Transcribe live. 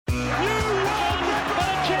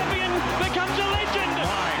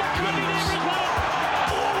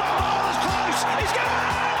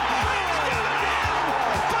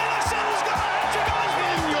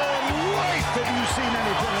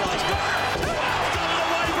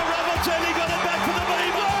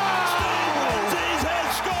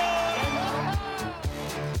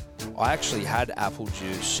I actually had apple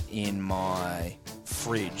juice in my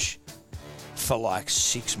fridge for like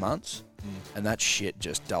 6 months, and that shit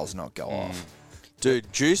just does not go off.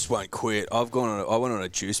 Dude, juice won't quit. I went on a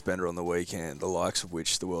juice bender on the weekend, the likes of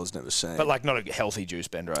which the world's never seen. But like not a healthy juice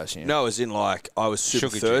bender, I assume. No, as in like I was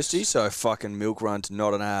super Sugar thirsty, juice. so fucking milk run to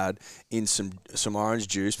not an ad in some orange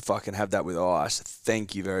juice. Fucking have that with ice.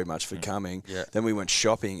 Thank you very much for coming. Yeah. Then we went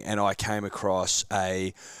shopping, and I came across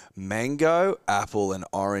a mango, apple, and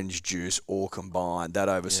orange juice all combined. That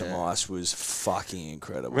over some ice was fucking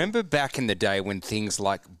incredible. Remember back in the day when things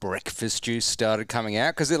like breakfast juice started coming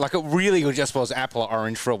out? Because it really just was apple or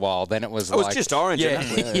orange for a while. Then it was just orange. Yeah,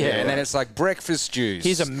 and apple. and then it's like breakfast juice.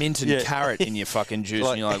 Here's a mint and carrot in your fucking juice,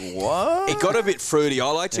 and you're like, what? It got a bit fruity. I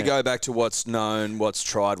like to go back to what's known, what's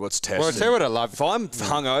tried, what's tested. Well, I tell you what I love. If I'm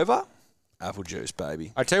hungover, apple juice,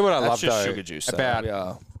 baby. I tell you what I That's love just though sugar juice, though. about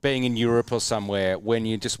Yeah. being in Europe or somewhere when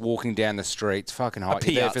you're just walking down the streets, fucking hot,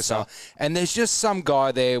 you're there for piazza. some, and there's just some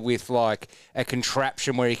guy there with like a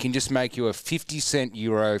contraption where he can just make you a 50-cent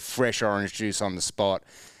euro fresh orange juice on the spot.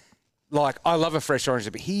 Like, I love a fresh orange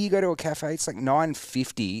juice, but here you go to a cafe, it's like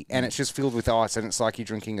 $9.50, and it's just filled with ice, and it's like you're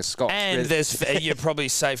drinking a scotch. And you're probably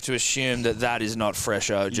safe to assume that is not fresh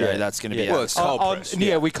OJ. Yeah. That's going to be Well, it's cold pressed.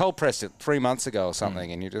 Yeah, we cold pressed it 3 months ago or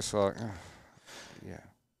something, and you're just like, oh, yeah.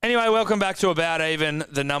 Anyway, welcome back to About Even,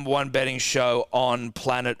 the number one betting show on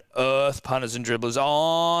planet Earth. Punters and dribblers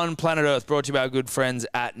on planet Earth, brought to you by our good friends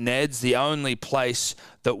at Ned's, the only place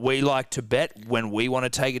that we like to bet when we want to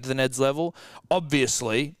take it to the Ned's level.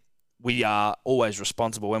 Obviously, we are always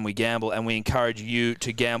responsible when we gamble, and we encourage you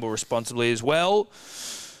to gamble responsibly as well.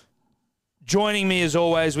 Joining me, as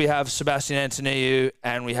always, we have Sebastian Antoniou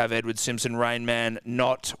and we have Edward Simpson, Rain Man,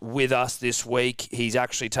 not with us this week. He's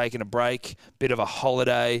actually taken a break, bit of a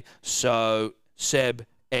holiday. So, Seb,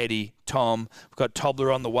 Eddie, Tom, we've got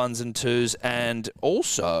Tobler on the ones and twos, and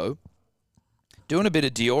also doing a bit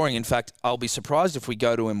of Dioring. In fact, I'll be surprised if we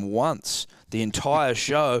go to him once the entire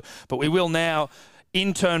show, but we will now.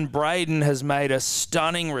 Intern Braden has made a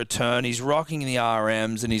stunning return. He's rocking the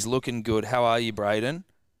RMs and he's looking good. How are you, Braden?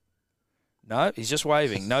 No, he's just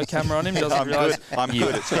waving. No camera on him. Doesn't realise. I'm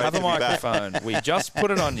good. It's great Have to a be back. microphone. We just put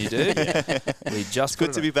it on you, dude. We just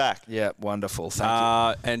Good to be back. Yeah, wonderful.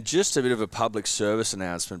 Thank And just a bit of a public service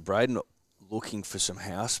announcement. Braden looking for some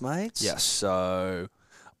housemates. Yes. So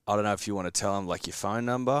I don't know if you want to tell them like your phone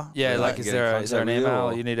number. you. Yeah, where they like can is get in there contact an with you, email?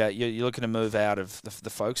 or- You need you're looking to move out of the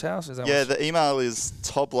folks' house? Is that Yeah, what's- the email is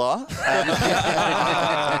Tobler.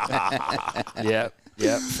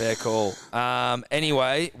 Yeah, fair call.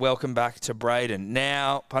 Anyway, welcome back to Braden.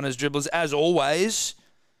 Now, punters, dribblers, as always,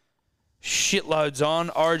 shitloads on.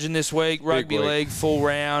 Origin this week, Rugby week. League, full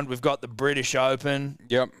round. We've got the British Open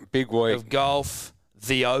Yep, big week. of golf,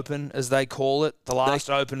 the Open, as they call it, the last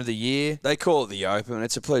Open of the year. They call it the Open.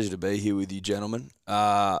 It's a pleasure to be here with you, gentlemen,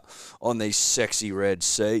 on these sexy red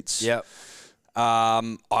seats. Yep.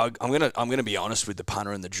 I'm gonna be honest with the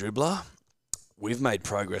punter and the dribbler. We've made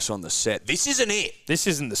progress on the set. This isn't it. This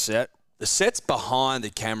isn't the set. The set's behind the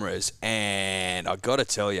cameras, and I got to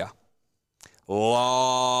tell you, a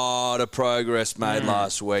lot of progress made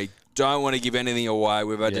last week. Don't want to give anything away.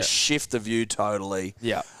 We've had to shift the view totally.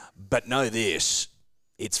 Yeah. But know this,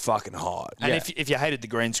 it's fucking hot. And if you hated the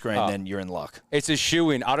green screen, then you're in luck. It's a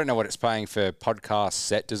shoe-in. I don't know what it's paying for podcast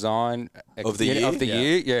set design Of the year? Of the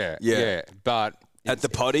year, yeah. But At the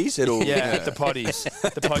potties, it'll Yeah, at the potties.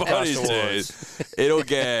 The podcast awards. It'll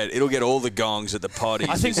get all the gongs at the potties.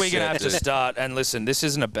 I think we're going to have to This set. start, and listen, this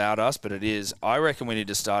isn't about us, but it is. I reckon we need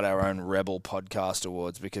to start our own Rebel Podcast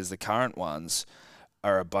Awards because the current ones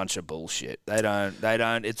are a bunch of bullshit. They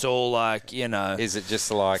don't, it's all like, you know. is it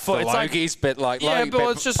just like For- the it's like- Logies, but like Yeah, Logie, but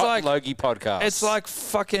it's just like- Logie podcast? It's like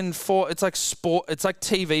fucking it's like sport, it's like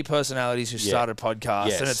TV personalities who started podcasts,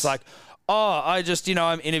 Yes. and it's like, oh, I just,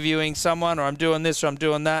 I'm interviewing someone, or I'm doing this, or I'm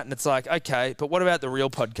doing that, and it's like, okay, but what about the real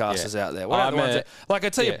podcasters out there? What about the ones that, like, I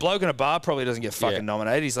tell you, Bloke in a Bar probably doesn't get fucking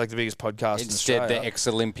nominated. He's like the biggest podcast in instead Australia. the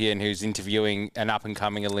ex-Olympian who's interviewing an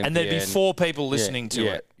up-and-coming Olympian. And there'd be 4 people listening to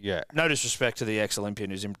it. Yeah. No disrespect to the ex-Olympian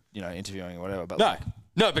who's interviewing or whatever, but No, like,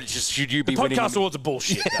 no, but it's just should you be the winning? podcast awards are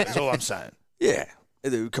bullshit. That's all I'm saying. Yeah,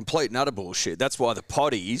 they're complete and utter bullshit. That's why the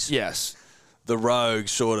potties, Yes. the rogue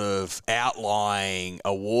sort of outlying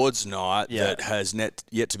awards night Yeah. that has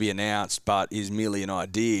yet to be announced, but is merely an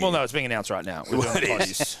idea. Well, no, it's being announced right now. We're doing the Well, it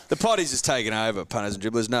potties. is. The potties has taken over. Punters and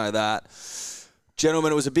dribblers know that.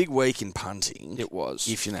 Gentlemen, it was a big week in punting. It was.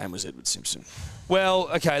 If your name was Edward Simpson. Well,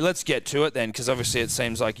 okay, let's get to it then, because obviously it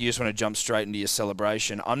seems like you just want to jump straight into your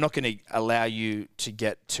celebration. I'm not going to allow you to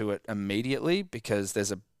get to it immediately because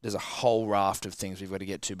there's a there's a whole raft of things we've got to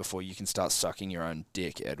get to before you can start sucking your own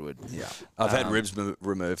dick, Edward. Yeah. I've had ribs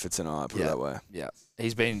removed for tonight, put it that way. Yeah.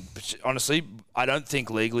 He's been, honestly, I don't think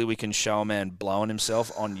legally we can show a man blowing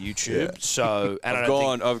himself on YouTube. So, and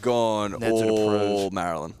I've gone Ned's would all approve.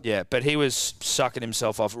 Maryland. Yeah, but he was sucking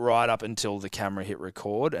himself off right up until the camera hit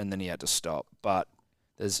record, and then he had to stop. But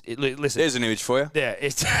listen, There's an image for you. yeah,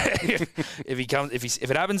 it's if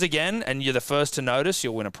it happens again and you're the first to notice,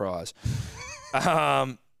 you'll win a prize.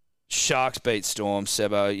 Sharks beat Storm.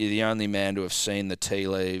 Sebo, you're the only man to have seen the tea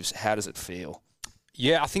leaves. How does it feel?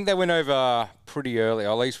 Yeah, I think they went over pretty early.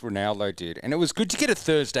 At least Ronaldo did, and it was good to get a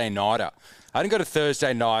Thursday nighter. I hadn't got a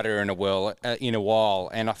Thursday nighter in a while,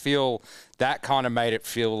 and I feel that kind of made it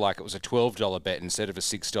feel like it was a $12 bet instead of a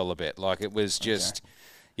 $6 bet. Like it was just,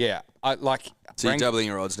 yeah. So you're doubling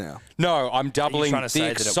your odds now. No, I'm doubling trying to say the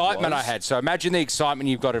that it excitement I was? had. So imagine the excitement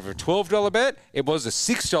you've got of a $12 bet. It was a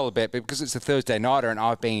 $6 bet, but because it's a Thursday nighter, and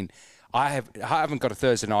I haven't got a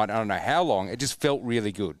Thursday night. I don't know how long. It just felt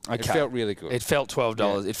really good. It felt really good. It felt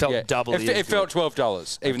 $12. It felt double. It felt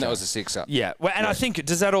 $12, even though it was a $6. Yeah, well, and I think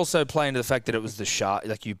does that also play into the fact that it was the Shark,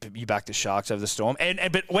 like you backed the Sharks over the Storm, and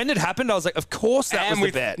but when it happened, I was like, of course that was And the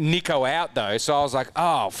with bet. Nico out though, so I was like,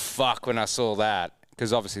 oh fuck, when I saw that,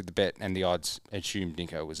 because obviously the bet and the odds assumed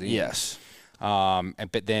Nico was in. Yes,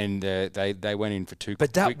 But then they went in for two.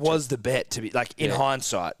 but that quick was the bet to be like in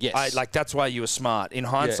hindsight. Yes. That's why you were smart. In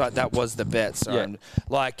hindsight, that was the bet. So, Yeah.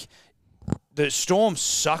 like the Storm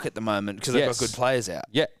suck at the moment because they've got Yes. good players out.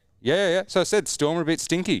 Yeah. So I said Storm are a bit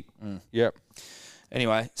stinky. Yep.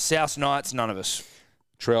 Anyway, South Knights, none of us.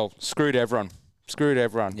 Trell screwed everyone.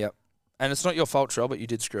 Yep. And it's not your fault, Trell, but you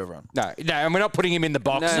did screw everyone. No, and we're not putting him in the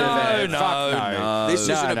box. No, Fuck no. This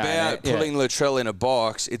No, isn't no, about no, yeah. putting Latrell in a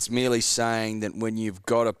box. It's merely saying that when you've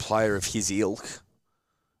got a player of his ilk,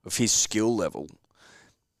 of his skill level,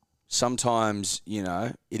 sometimes,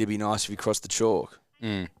 it'd be nice if he crossed the chalk.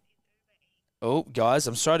 Oh, guys,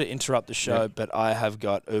 I'm sorry to interrupt the show, but I have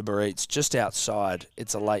got Uber Eats just outside.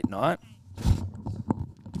 It's a late night.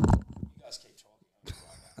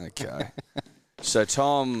 Okay. So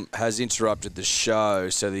Tom has interrupted the show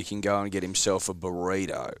so that he can go and get himself a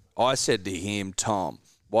burrito. I said to him, Tom,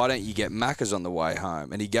 why don't you get Macca's on the way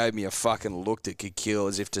home? And he gave me a fucking look that could kill,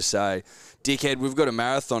 as if to say, dickhead, we've got a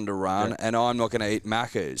marathon to run and I'm not going to eat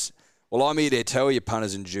Macca's. Well, I'm here to tell you,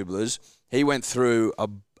 punters and dribblers, he went through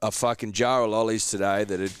a fucking jar of lollies today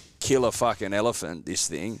that'd kill a fucking elephant, this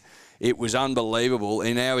thing. It was unbelievable.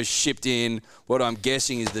 And now he's shipped in what I'm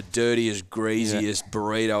guessing is the dirtiest, greasiest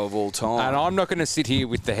burrito of all time. And I'm not going to sit here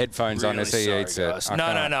with the headphones on as he Sorry, eats guys. it. No,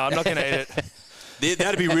 I'm not going to eat it.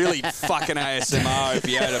 That'd be really fucking ASMR if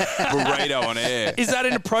you had a burrito on air. Is that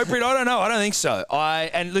inappropriate? I don't know. I don't think so.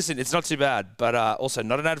 And listen, it's not too bad, but also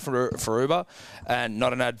not an ad for Uber and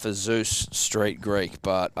not an ad for Zeus Street Greek,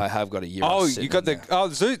 but I have got a Euros. Oh, sitting you got there.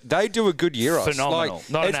 Zeus, they do a good Euros. Phenomenal. Like,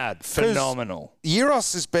 Not an it's- ad. 'cause Phenomenal.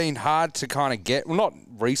 Euros has been hard to kind of get. Well, not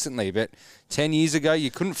recently, but 10 years ago, you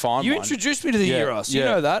couldn't find You one. introduced me to the Yeah, Euros. You yeah,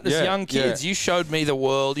 know that. As yeah, young kids, yeah. you showed me the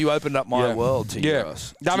world. You opened up my Yeah. world to Yeah.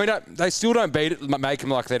 Euros. I mean, they still don't beat it, make them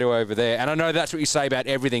like they do over there. And I know that's what you say about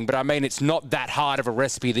everything, but I mean, it's not that hard of a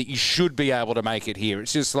recipe that you should be able to make it here.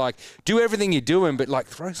 It's just like, do everything you're doing, but like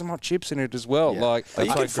throw some hot chips in it as well. Yeah. Like, Oh, you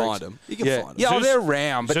like can find them. You can yeah, find them. yeah, Zeus- they're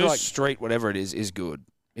around, but Zeus like, Street, whatever it is good.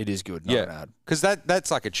 It is good. Not an yeah, ad. because that's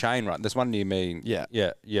like a chain, right? There's one near me. Yeah.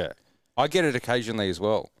 Yeah. I get it occasionally as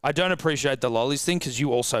well. I don't appreciate the lollies thing because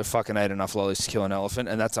you also fucking ate enough lollies to kill an elephant,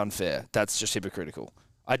 and that's unfair. That's just hypocritical.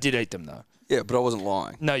 I did eat them, though. Yeah, but I wasn't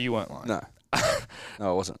lying. No, you weren't lying. No. No,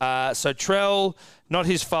 I wasn't. So Trell, not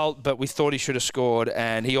his fault, but we thought he should have scored,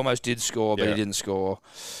 and he almost did score, but he Yeah. didn't score.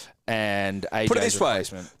 And AJ's Put it this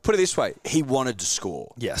replacement. way. Put it this way. He wanted to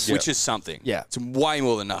score. Yes. Which is something. Yeah. It's way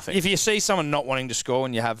more than nothing. If you see someone not wanting to score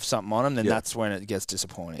and you have something on them, then Yeah. that's when it gets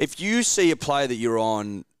disappointing. If you see a player that you're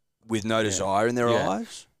on with no desire in their Yeah.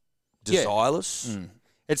 eyes, Yeah. desireless,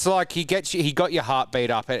 It's like he got your heartbeat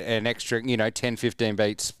up at an extra, 10, 15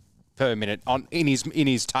 beats per minute in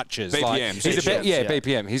his touches. BPMs, Like, he's BPMs, yeah.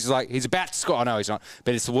 BPM. He's about to score. I know he's not,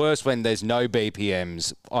 but it's worse when there's no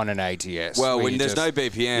BPMs on an ATS. well, where when you there's just- no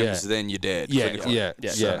BPMs, Yeah. then you're dead. Yeah, clinically. yeah,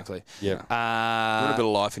 yeah, yeah, clinically. yeah. You want a bit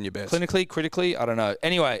of life in your best. Clinically, critically, I don't know.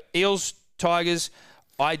 Anyway, Eels, Tigers.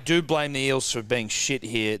 I do blame the Eels for being shit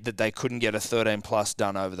here that they couldn't get a 13-plus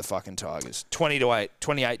done over the fucking Tigers. 20-8,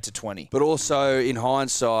 28-20. But also, in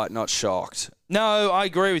hindsight, not shocked. No, I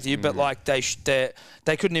agree with you, Mm. but like they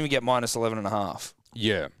couldn't even get minus 11.5.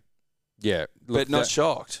 Yeah. Look, But not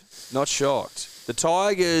shocked. Not shocked. The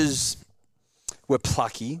Tigers were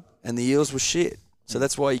plucky and the Eels were shit. So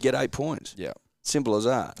that's why you get 8 points. Yeah, Simple as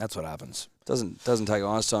that. that's what happens. Doesn't take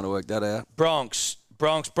Einstein to work that out. Bronx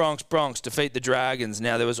Bronx, defeat the Dragons.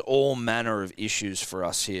 Now, there was all manner of issues for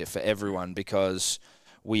us here, for everyone, because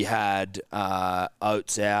we had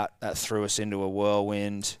Oates out. That threw us into a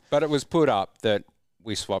whirlwind. But it was put up that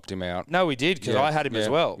we swapped him out. No, we did, because I had him as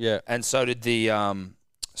well. Yeah. And so did the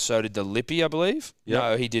Lippy, I believe. Yep.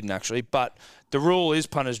 No, he didn't actually. But the rule is,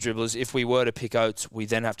 punters, dribblers, if we were to pick Oates, we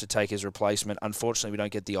then have to take his replacement. Unfortunately, we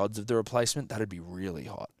don't get the odds of the replacement. That'd be really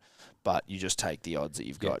hot. But you just take the odds that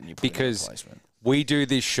you've got and you put in the replacement. We do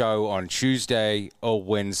this show on Tuesday or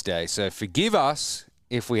Wednesday. So forgive us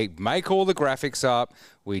if we make all the graphics up,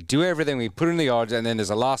 we do everything, we put in the odds, and then there's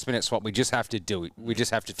a last-minute swap. We just have to do it. We just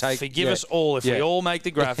have to take... Forgive us all if we all make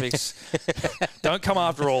the graphics. Don't come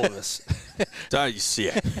after all of us. Don't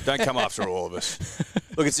come after all of us.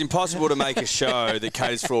 Look, it's impossible to make a show that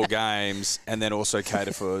caters for all games and then also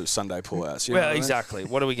cater for Sunday pullouts. You know what I mean? Exactly.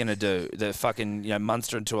 What are we going to do? The fucking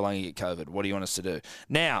Munster and Tuolangi get COVID. What do you want us to do?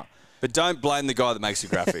 Now... But don't blame the guy that makes the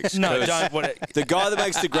graphics. No, don't. The guy that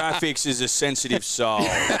makes the graphics is a sensitive soul.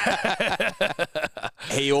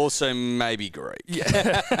 He also may be Greek.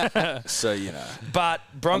 Yeah. So, you know. But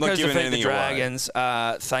Broncos giving defeat the anything Dragons.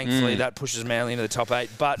 Thankfully, that pushes Manly into the top 8.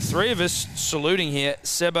 But three of us saluting here.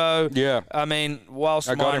 Sebo. Yeah. I mean, whilst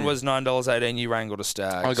mine him. was $9.18, you wrangled a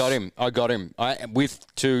Stags. I got him. With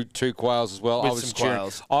two quails as well. With I was some cheering.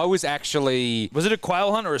 quails. I was actually... Was it a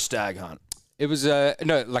quail hunt or a stag hunt? It was I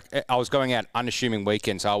was going out unassuming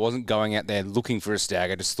weekend, so I wasn't going out there looking for a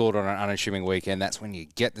stag. I just thought on an unassuming weekend, that's when you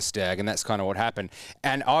get the stag, and that's kind of what happened.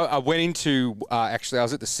 And I went into, I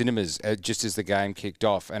was at the cinemas just as the game kicked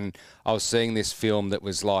off, and I was seeing this film that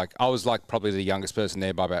was I was probably the youngest person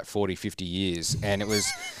there by about 40, 50 years, and it was...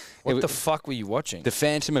 What the fuck were you watching? The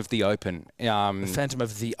Phantom of the Open. The Phantom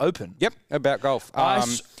of the Open? Yep, about golf.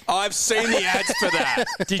 I've seen the ads for that.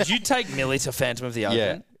 Did you take Millie to Phantom of the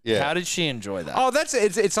Open? Yeah. How did she enjoy that? Oh, it's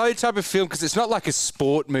a type of film because it's not like a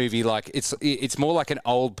sport movie. Like it's more like an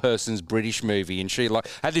old person's British movie. And she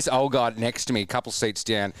had this old guy next to me, a couple seats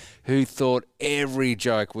down, who thought every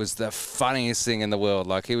joke was the funniest thing in the world.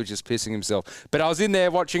 Like he was just pissing himself. But I was in there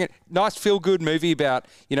watching it. Nice feel-good movie about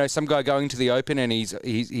some guy going to the Open and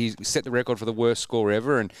he's set the record for the worst score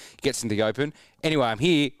ever and gets into the Open. Anyway, I'm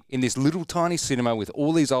here in this little tiny cinema with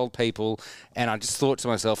all these old people, and I just thought to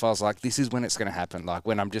myself, I was like, this is when it's going to happen. Like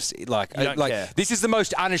when I'm just care. This is the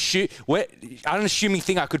most unassuming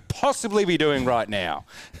thing I could possibly be doing right now.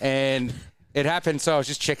 And it happened, so I was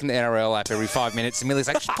just checking the NRL app every 5 minutes, and Millie's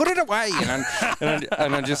like, just put it away.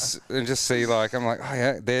 And I just see, oh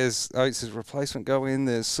yeah, there's Oates' replacement go in,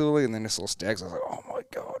 there's Sully, and then there's all Stags. I was like, oh my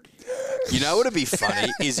God, yes. You know what would be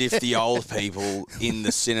funny is if the old people in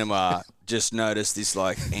the cinema just noticed this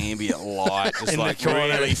ambient light just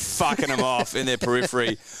really fucking them off in their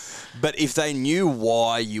periphery. But if they knew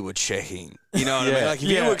why you were checking, you know what I mean? Like if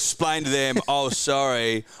you explain to them, oh,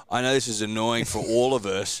 sorry, I know this is annoying for all of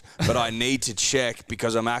us, but I need to check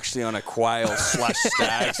because I'm actually on a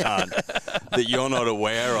quail/stags hunt that you're not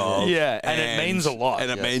aware of. Yeah, and it means a lot.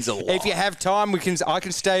 And it means a lot. If you have time, I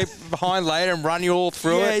can stay behind later and run you all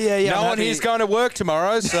through it. Yeah. No one here's going to work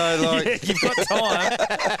tomorrow, so you've got time.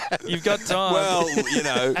 You've got time. Well,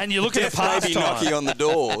 and you look at the past maybe knocking on the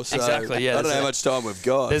door. So exactly. Yeah. I don't know how much time we've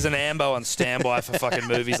got. There's an ambo on standby for fucking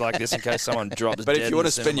movies like this in case someone drops. But if you want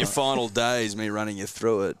to spend cinema. your final days me running you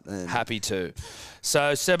through it, then happy to.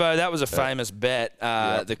 So Sebo, that was a famous bet.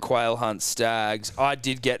 The Quail Hunt Stags. I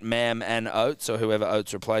did get Mam and Oates, or whoever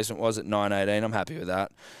Oates' replacement was, at 9.18. I'm happy with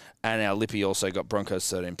that. And our Lippy also got Broncos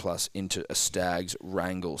 13 plus into a Stags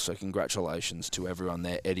wrangle. So congratulations to everyone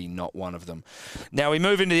there. Eddie, not one of them. Now we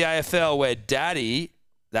move into the AFL where Daddy,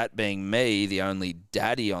 that being me, the only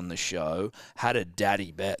daddy on the show, had a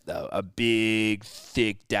daddy bet, though. A big,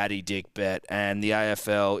 thick daddy dick bet. And the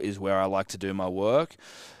AFL is where I like to do my work.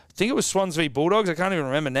 I think it was Swans v Bulldogs. I can't even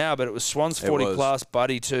remember now, but it was Swans 40 plus,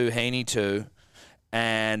 Buddy 2, Heaney 2.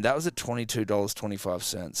 And that was at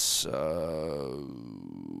 $22.25. So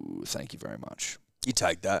thank you very much. You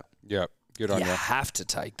take that. Yep. Good on you. You have to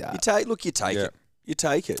take that. You take it. You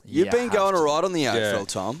take it. You've You been have going to. all right on the AFL,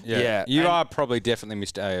 Tom. Yeah. You And are probably definitely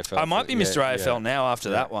Mr. AFL. I might be Mr. AFL now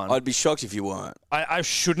after that one. I'd be shocked if you weren't. I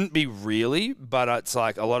shouldn't be really, but it's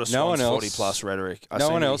like a lot of No one Swans else- 40 plus rhetoric. I No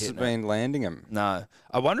seem one to be else has hitting it. been landing them. No.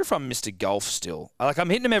 I wonder if I'm Mr. Golf still. I'm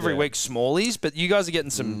hitting them every week, smallies, but you guys are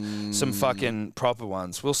getting some fucking proper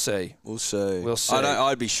ones. We'll see. We'll see. We'll see.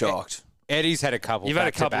 I'd be shocked. Eddie's had a couple. You've had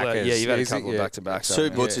a couple of back-to-backers. you've had a He's- couple of back-to-backs. Two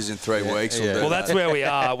haven't you? butzes in 3 weeks. Will do Well, that's that. where we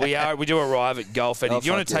are. We do arrive at golf. Eddie, Oh, do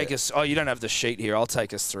you want to fuck take yeah. us? Oh, you don't have the sheet here. I'll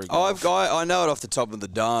take us through Oh, golf. I know it off the top of the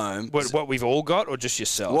dome. What we've all got, or just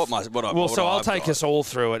yourself? I'll I've take got. us all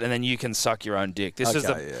through it, and then you can suck your own dick. This is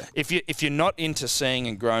Okay, yeah. if you're not into seeing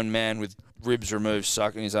a grown man with ribs removed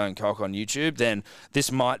sucking his own cock on YouTube, then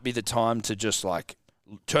this might be the time to just like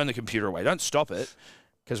turn the computer away. Don't stop it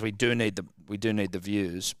because we do need the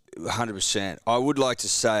views. 100%. I would like to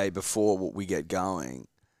say before we get going,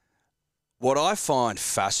 what I find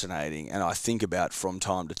fascinating and I think about from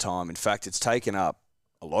time to time, in fact, it's taken up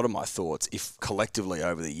a lot of my thoughts, if collectively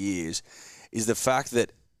over the years, is the fact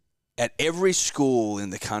that at every school in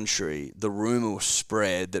the country, the rumour was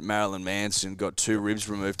spread that Marilyn Manson got 2 ribs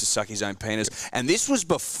removed to suck his own penis. And this was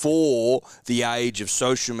before the age of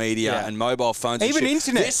social media and mobile phones. Even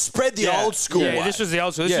internet. This spread the old school way. This was the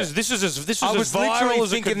old school. This was as I was viral literally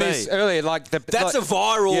as it thinking could this be. earlier. Like That's a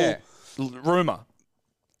viral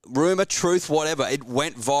Rumour. truth, whatever. It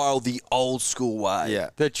went viral the old school way. Yeah.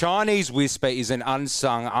 The Chinese whisper is an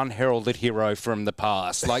unsung, unheralded hero from the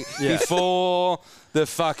past. Like before the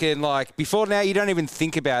fucking before now, you don't even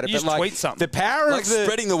think about it. You but just tweet something. The power Like of the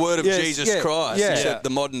spreading the word of Jesus Christ, except the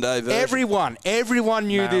modern day version. Everyone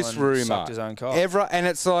knew this Marilyn rumor. sucked his own cock. And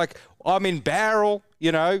it's like I'm in Barrel,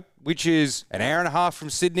 which is an hour and a half from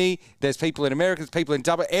Sydney. There's people in America, there's people in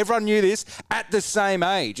Dublin. Everyone knew this at the same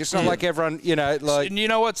age. It's not like everyone, And you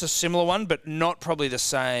know what's a similar one, but not probably the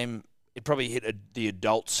same. It probably hit the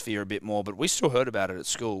adult sphere a bit more, but we still heard about it at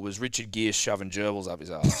school. Was Richard Gere shoving gerbils up his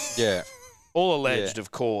ass? Yeah. All alleged,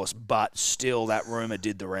 of course, but still that rumour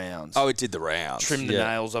did the rounds. Oh, it did the rounds. Trim the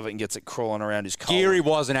nails of it and gets it crawling around his collar. Geary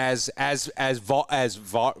wasn't as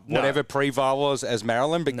whatever pre-viral was as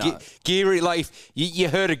Marilyn, but No. Geary, if you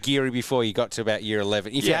heard of Geary before you got to about year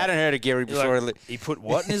 11. If you hadn't heard of Geary before, He put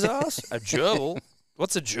what in his ass? A gerbil?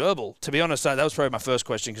 What's a gerbil? To be honest, that was probably my first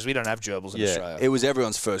question because we don't have gerbils in Australia. It was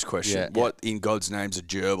everyone's first question. Yeah. What in God's name's a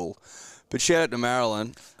gerbil? But shout out to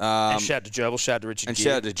Marilyn. And shout out to gerbil, shout out to Richard And Gere.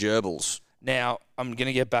 shout out to gerbils. Now, I'm going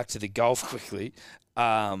to get back to the golf quickly.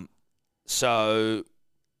 So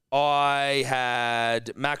I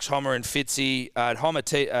had Max Homer and Fitzy. I had Homer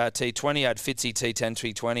T20. I had Fitzy T10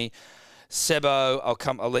 T20.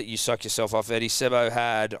 Sebo, I'll let you suck yourself off, Eddie. Sebo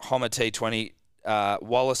had Homer T20.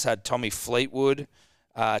 Wallace had Tommy Fleetwood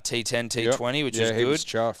T10 T20, which is he good. was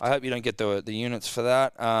chuffed. I hope you don't get the units for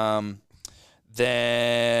that.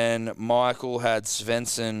 Then Michael had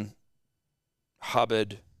Svensson,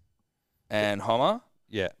 Hubbard, and Homer.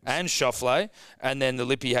 Yeah. And Schauffele. And then the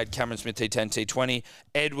Lippy had Cameron Smith T10 T20.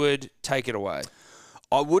 Edward, take it away.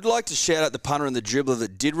 I would like to shout out the punter and the dribbler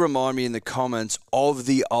that did remind me in the comments of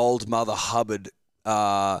the old Mother Hubbard.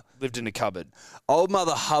 Lived in a cupboard. Old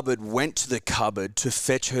Mother Hubbard went to the cupboard to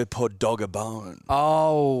fetch her poor dog a bone.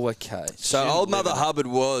 Oh, okay. So old Mother Hubbard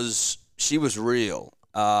she was real.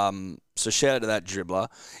 So shout out to that dribbler.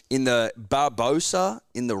 In the Barbosa,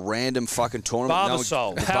 in the random fucking tournament.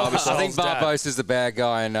 Barbasol. I think Barbasol's dad. Barbosa's the bad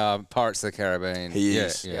guy in Pirates of the Caribbean. He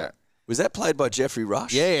is. Yeah. Was that played by Jeffrey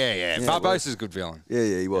Rush? Yeah. Barbosa's a good villain. Yeah,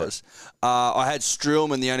 he was. I had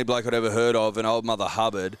Strillman, the only bloke I'd ever heard of, and Old Mother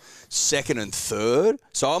Hubbard, second and third.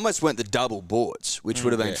 So I almost went the double boards, which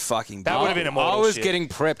would have been fucking That would have been a I mortal was shit. getting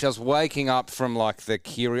prepped. I was waking up from the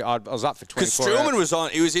Kiri. I was up for 24 Because hours. Strillman was on.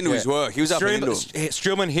 He was into his work. He was up and into him.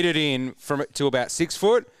 Strillman hit it in to about 6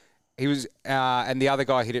 foot. He was, and the other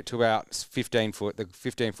guy hit it to about 15 foot. The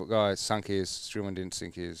 15-foot guy sunk his. Strillman didn't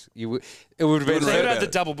sink his. It would have been So you had the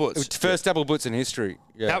double butts. first double butts in history.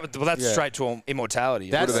 Yeah. That's straight to immortality.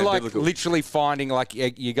 That's been like biblical. literally finding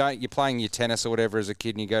you're playing your tennis or whatever as a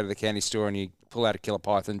kid, and you go to the candy store and you pull out a killer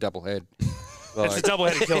python double head. It's a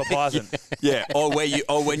double-headed killer python. Yeah, or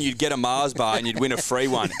when you'd get a Mars bar and you'd win a free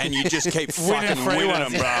one, and you just keep fucking free winning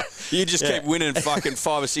ones. them, bro. You just keep winning fucking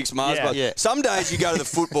 5 or 6 Mars bars. yeah. Some days you go to the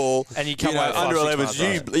football And you come away with under 5, 6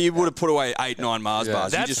 Mars 11s. You would have put away 8, 9 Mars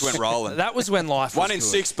bars. You just went rolling. That was when life was 1 in good.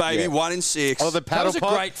 6, baby. 1 in 6. Oh, the paddle was a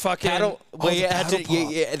pop. great fucking- paddle. oh, Well, the you had to. paddle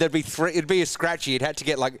pop. Yeah, there'd be 3. It'd be a scratchy. You'd had to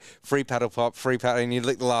get free paddle pop, free paddle, and you'd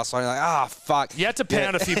lick the last one. You're like, fuck. You had to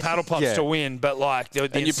pound a few paddle pops Yeah. to win, but the and you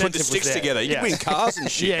put the incentive was sticks there. together. You'd Yeah. win cars and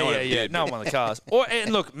shit. No one ever did. No one won the cars.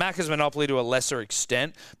 And look, Macca's Monopoly to a lesser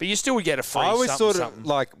extent, but you still would get a free I always something, sort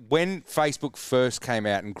of when Facebook first came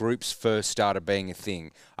out and groups first started being a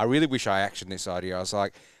thing. I really wish I actioned this idea. I was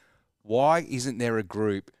like, why isn't there a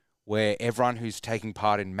group where everyone who's taking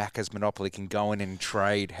part in Macca's Monopoly can go in and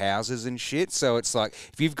trade houses and shit? So it's like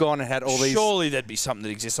if you've gone and had all these. Surely there'd be something that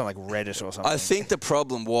exists on Reddit or something. I think the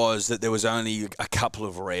problem was that there was only a couple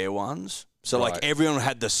of rare ones. So, Right. everyone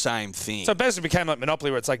had the same thing. So it basically became like Monopoly,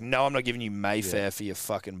 where it's like, no, I'm not giving you Mayfair for your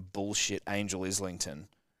fucking bullshit Angel Islington.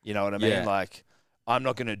 You know what I mean? Yeah. I'm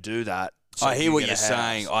not going to do that. So I hear you what get you're a house.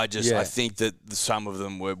 saying. I Yeah. think that some of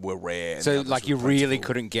them were rare. and So others you were really plentiful.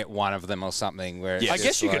 couldn't get one of them or something. Where it's Yeah. I just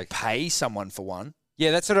guess you like, could pay someone for one. Yeah,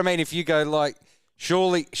 that's what I mean. If you go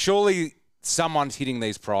surely someone's hitting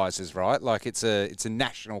these prizes, right? Like it's a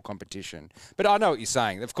national competition. But I know what you're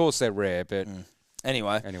saying. Of course they're rare, but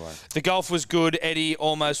Anyway, anyway. the golf was good. Eddie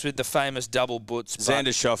almost with the famous double butts. but Xander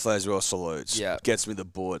Schauffele as well salutes. Yeah. Gets me the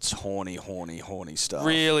butts. Horny stuff.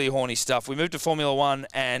 Really horny stuff. We moved to Formula One,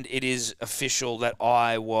 and it is official that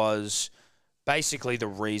I was basically the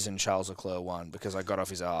reason Charles Leclerc won because I got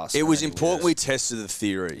off his ass. It was and important we tested the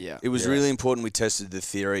theory. Yeah. It was really important we tested the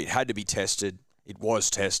theory. It had to be tested. It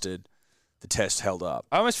was tested. The test held up.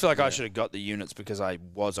 I almost feel like I should have got the units because I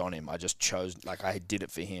was on him. I just chose, like, I did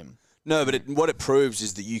it for him. No, but what it proves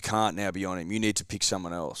is that you can't now be on him. You need to pick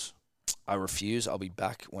someone else. I refuse. I'll be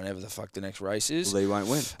back whenever the fuck the next race is. Well, they won't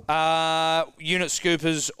win. Unit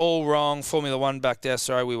scoopers, all wrong. Formula One back there.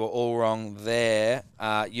 Sorry, we were all wrong there.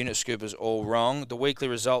 Unit scoopers, all wrong. The weekly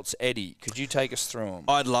results, Eddie, could you take us through them?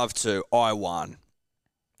 I'd love to. I won.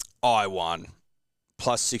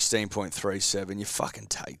 Plus 16.37. You fucking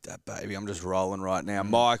take that, baby. I'm just rolling right now.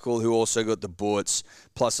 Michael, who also got the butts,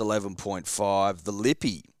 plus 11.5. The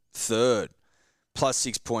Lippy, third, plus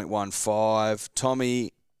 6.15.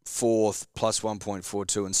 Tommy, fourth, plus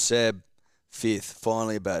 1.42. And Seb, fifth.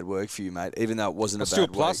 Finally a bad work for you, mate, even though it wasn't a Still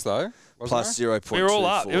bad plus, week. though. Plus 0.24. We were all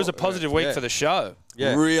up. It was a positive week for the show.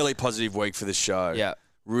 Yeah. Really positive week for the show. Yeah.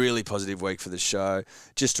 Really positive week for the show.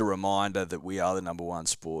 Just a reminder that we are the number one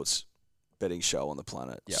sports betting show on the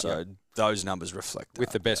planet. Yeah. So those numbers reflect that. With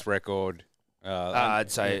the best record. I'd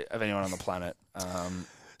say of anyone on the planet.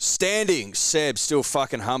 Standing, Seb still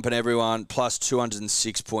fucking humping everyone, plus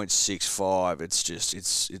 206.65. It's just,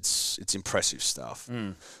 it's impressive stuff.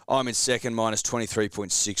 I'm in second, minus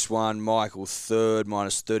 23.61. Michael, third,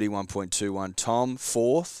 minus 31.21. Tom,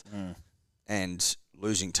 fourth. And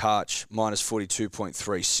losing touch, minus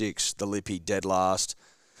 42.36. The Lippy, dead last,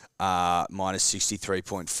 minus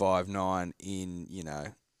 63.59 in,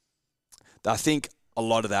 I think a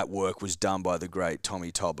lot of that work was done by the great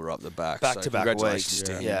Tommy Tobler up the back. Back-to-back congratulations weeks.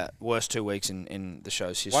 to him. Yeah. Worst 2 weeks in the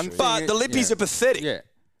show's history. But the Lippies are pathetic. Yeah.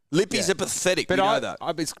 Lippies are pathetic. But we know that.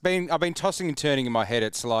 I've been tossing and turning in my head.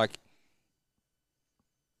 It's like,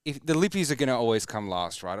 if the Lippies are going to always come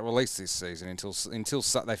last, right? Or at least this season until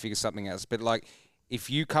they figure something else. But like, if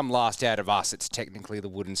you come last out of us, it's technically the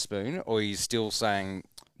wooden spoon, or are you still saying?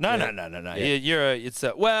 No. Yeah.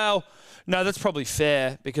 No, that's probably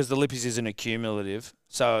fair because the Lippies isn't a cumulative.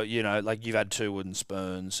 So, like you've had 2 wooden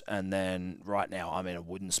spoons, and then right now I'm in a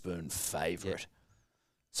wooden spoon favourite. Yeah.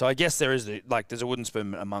 So I guess there's a wooden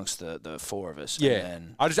spoon amongst the 4 of us. Yeah.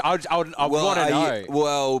 And then, I want to know.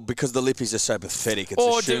 Well, because the Lippies are so pathetic, it's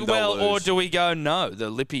assumed they'll lose. Or do we go, no, the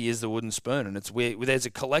Lippy is the wooden spoon, and it's weird. There's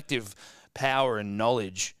a collective power and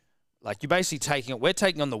knowledge. Like, you're basically we're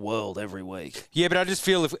taking on the world every week. Yeah, but I just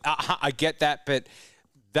feel I get that, but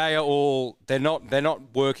they're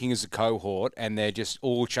not working as a cohort, and they're just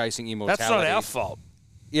all chasing immortality. That's not our fault.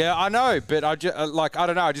 Yeah, I know, but I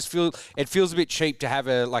don't know. I just feel it feels a bit cheap to have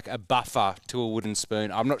a buffer to a wooden spoon.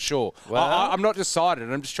 I'm not sure. Well, I'm not decided.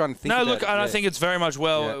 I'm just trying to think. No, about look, it. I think it's very much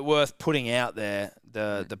worth putting out there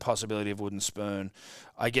the possibility of wooden spoon.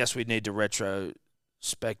 I guess we'd need to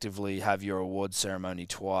retrospectively have your award ceremony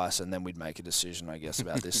twice, and then we'd make a decision, I guess,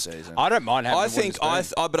 about this season. I don't mind having. I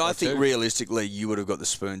I think realistically, you would have got the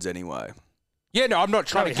spoons anyway. Yeah, no, I'm not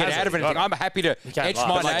trying to get out of anything. I'm happy to etch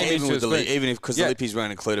my name into the even if because the Lippies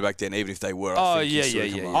weren't included back then, even if they were. I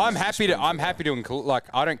think I'm happy to include. Like,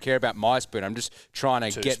 I don't care about my spoon. I'm just trying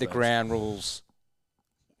to get the ground rules.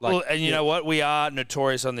 And you know what? We are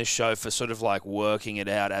notorious on this show for sort of like working it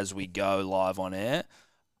out as we go live on air.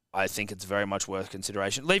 I think it's very much worth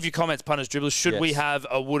consideration. Leave your comments, punters, dribblers. Should we have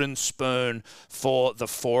a wooden spoon for the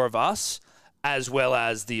 4 of us, as well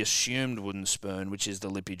as the assumed wooden spoon, which is the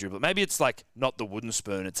Lippy dribbler? Maybe it's like not the wooden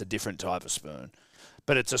spoon, it's a different type of spoon,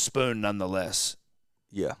 but it's a spoon nonetheless.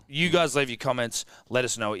 Yeah. You guys leave your comments. Let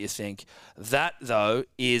us know what you think. That, though,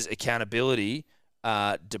 is accountability.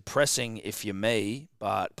 Depressing if you're me,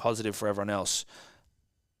 but positive for everyone else.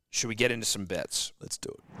 Should we get into some bets? Let's do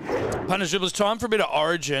it. Punters, dribblers, time for a bit of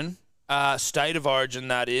Origin. State of Origin,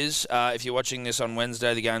 that is. If you're watching this on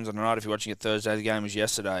Wednesday, the game's on tonight. If you're watching it Thursday, the game was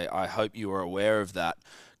yesterday. I hope you are aware of that.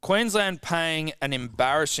 Queensland paying an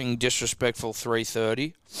embarrassing, disrespectful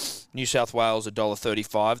 $3.30. New South Wales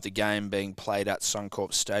 $1.35. The game being played at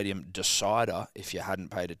Suncorp Stadium. Decider, if you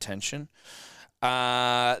hadn't paid attention.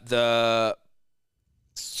 The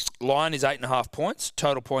line is 8.5 points.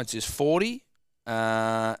 Total points is 40.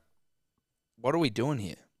 What are we doing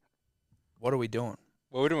here? What are we doing?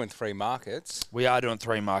 Well, we're doing 3 markets. We are doing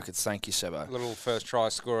 3 markets. Thank you, Sebo. A little first try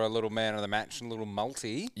scorer, a little man of the match, and a little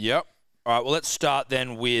multi. Yep. All right, well, let's start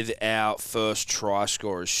then with our first try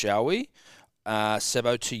scorers, shall we?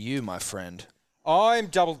 Sebo, to you, my friend. I'm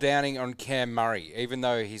double downing on Cam Murray, even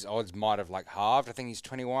though his odds might have like halved. I think he's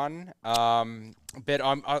 21. But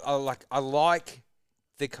I like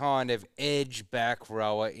the kind of edge back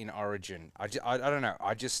rower in Origin. I don't know.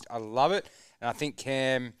 I love it, and I think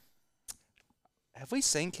Cam. Have we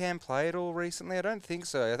seen Cam play at all recently? I don't think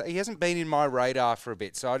so. He hasn't been in my radar for a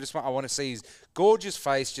bit, so I want to see his gorgeous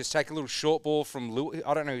face. Just take a little short ball from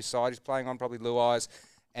I don't know whose side he's playing on, probably Luai's,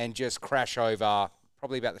 and just crash over.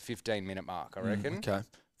 Probably about the 15-minute mark, I reckon. Okay.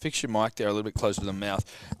 Fix your mic there a little bit closer to the mouth.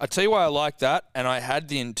 I tell you why I like that, and I had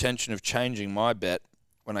the intention of changing my bet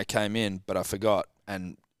when I came in, but I forgot,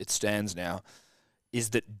 and it stands now, is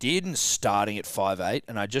that Dearden's starting at 5'8",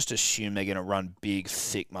 and I just assume they're going to run big,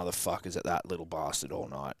 thick motherfuckers at that little bastard all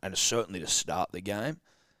night, and certainly to start the game.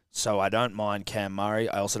 So I don't mind Cam Murray.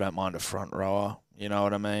 I also don't mind a front rower, you know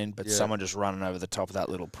what I mean? But someone just running over the top of that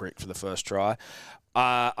little prick for the first try.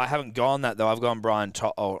 I haven't gone that, though. I've gone Brian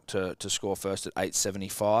to score first at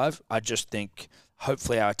 8.75. I just think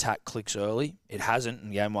hopefully our attack clicks early. It hasn't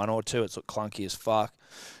in game 1 or 2. It's looked clunky as fuck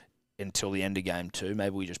until the end of game 2.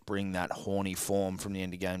 Maybe we just bring that horny form from the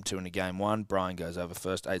end of game 2 into game 1. Brian goes over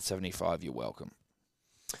first, 8.75. You're welcome.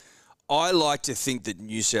 I like to think that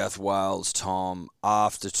New South Wales, Tom,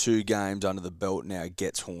 after 2 games under the belt now,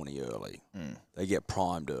 gets horny early. They get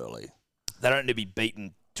primed early. They don't need to be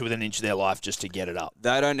beaten to within an inch of their life just to get it up.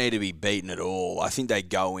 They don't need to be beaten at all. I think they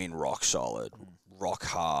go in rock solid, rock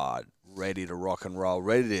hard, ready to rock and roll,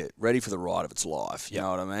 ready for the ride of its life. You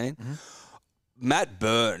know what I mean? Mm-hmm. Matt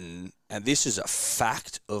Burton, and this is a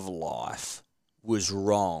fact of life, was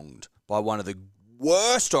wronged by one of the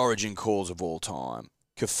worst Origin calls of all time.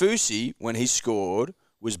 Kaufusi, when he scored,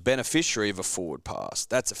 was beneficiary of a forward pass.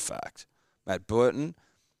 That's a fact. Matt Burton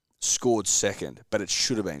scored second, but it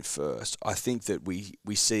should have been first. I think that we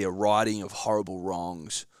see a righting of horrible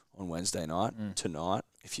wrongs on Wednesday night, tonight,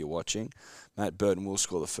 if you're watching. Matt Burton will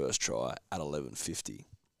score the first try at 11.50.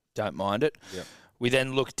 Don't mind it. Yep. We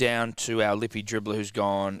then look down to our lippy dribbler who's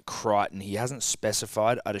gone Crichton. He hasn't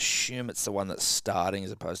specified. I'd assume it's the one that's starting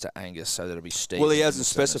as opposed to Angus, so that'll be Stephen. Well, he hasn't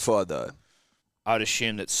specified, though. I'd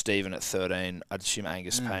assume that Stephen at 13. I'd assume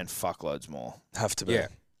Angus paying fuckloads more. Have to be. Yeah.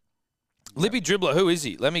 Lippy dribbler, who is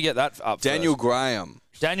he? Let me get that up Daniel first. Graham.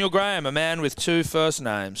 Daniel Graham, a man with 2 first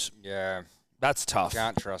names. Yeah. That's tough.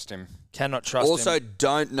 Can't trust him. Cannot trust him. Also,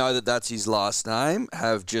 don't know that that's his last name.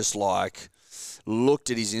 Have just, looked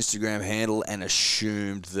at his Instagram handle and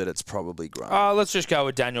assumed that it's probably Graham. Let's just go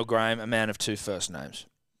with Daniel Graham, a man of 2 first names.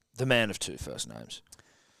 The man of 2 first names.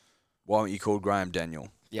 Why weren't you called Graham Daniel?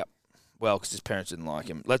 Yep. Well, because his parents didn't like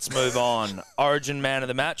him. Let's move on. Origin man of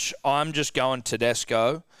the match. I'm just going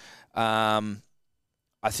Tedesco.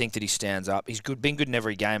 I think that he stands up. He's been good in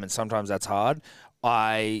every game, and sometimes that's hard.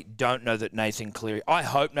 I don't know that Nathan Cleary... I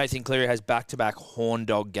hope Nathan Cleary has back-to-back horn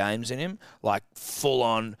dog games in him, like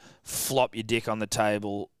full-on flop your dick on the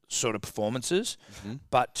table sort of performances. Mm-hmm.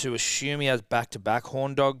 But to assume he has back-to-back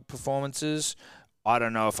horn dog performances, I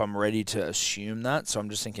don't know if I'm ready to assume that, so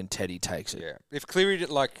I'm just thinking Teddy takes it. Yeah. If Cleary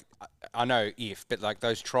did, I know but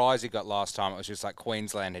those tries he got last time, it was just like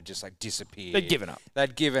Queensland had just disappeared. They'd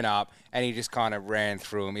given up. And he just kind of ran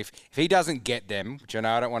through them. If he doesn't get them, which I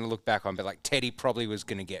know I don't want to look back on, but Teddy probably was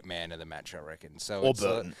going to get man of the match, I reckon. So or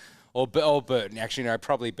Burton. Or Burton. Actually, no,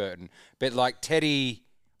 probably Burton. But Teddy...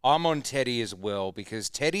 I'm on Teddy as well because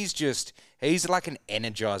Teddy's he's like an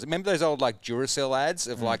energizer. Remember those old Duracell ads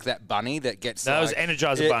of that bunny that gets that was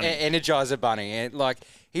Energizer Bunny. Energizer Bunny. And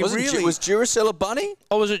he was Duracell a bunny?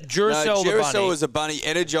 Or was it Duracell no, the bunny? Duracell was a bunny.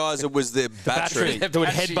 Energizer was the battery. That would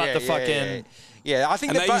headbutt the fucking... Yeah, I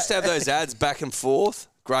think and they used to have those ads back and forth.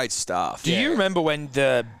 Great stuff. Do you remember when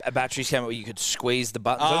the batteries came out where you could squeeze the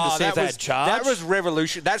buttons on to see if they had charge? That was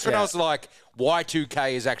revolution. That's when I was like,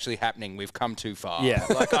 Y2K is actually happening. We've come too far. Yeah.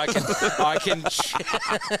 I can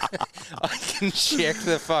check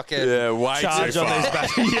the fucking charge on these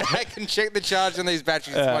batteries. Yeah. I can check the charge on these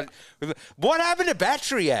batteries. What happened to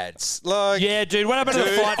battery ads? Yeah, dude, what happened to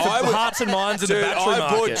the fight for hearts and minds in the battery market?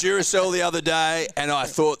 I bought Duracell the other day, and I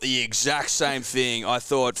thought the exact same thing. I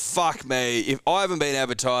thought, fuck me, if I haven't been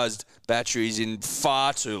advertised batteries in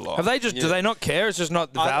far too long. Have they just? Do they not care? It's just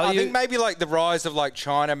not the value. I think maybe the rise of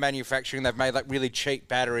China manufacturing. They've made really cheap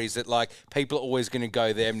batteries that people are always going to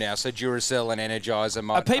go them now. So Duracell and Energizer.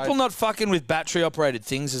 Are people not fucking with battery operated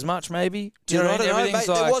things as much? Maybe. Do you know what I mean? Mate,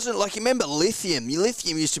 there wasn't you remember lithium.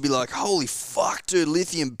 Lithium used to be holy fuck, dude.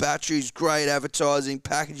 Lithium batteries, great advertising,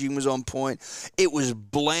 packaging was on point. It was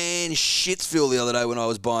bland Shitsville the other day when I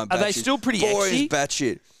was buying batteries. Are they still pretty boring exy? as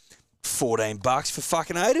batshit. $14 for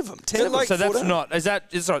fucking 8 of them. 10 of them. So that's 14. not. Is that?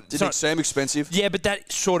 It's not. It's Didn't it not. seem expensive? Yeah, but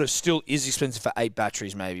that sort of still is expensive for 8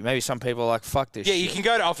 batteries. Maybe some people are like, fuck this. Yeah, shit. you can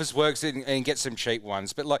go to Office Works and get some cheap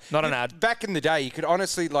ones, but like Not an ad. Back in the day, you could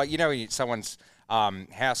honestly when someone's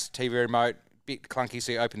house TV remote. Bit clunky,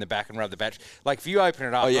 so you open the back and rub the battery. Like if you open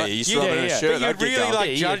it up, Oh yeah, right, you still have it in a shirt. but that'd you'd get really going.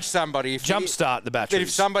 like judge somebody if Jumpstart the But batteries. if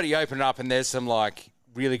somebody opened it up and there's some like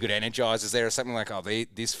really good energizers there or something like,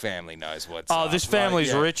 this family knows what's up. this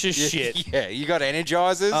family's Like, rich as shit. Yeah, you got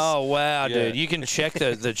energizers. Oh wow, Yeah. dude! You can check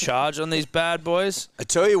the charge on these bad boys. I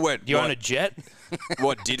tell you what, You on a jet?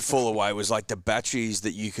 what did fall away was like the batteries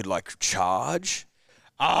that you could like charge.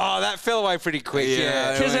 Oh, that fell away pretty quick.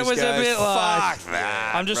 Yeah. Because it was a bit like, fuck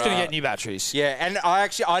that. I'm just gonna get new batteries. Yeah, and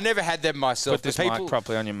I never had them myself. Put this but mic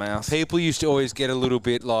properly on your mouth. people used to always get a little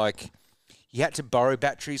bit like you had to borrow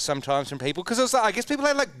batteries sometimes from people because I guess people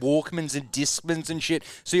had like Walkmans and Discmans and shit,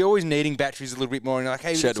 so you're always needing batteries a little bit more. And you're like,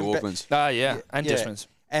 hey, Shout we to got some Walkmans. Ah, yeah, and Yeah. Discmans.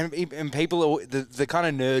 And people, the kind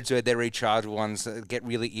of nerds who had their rechargeable ones that get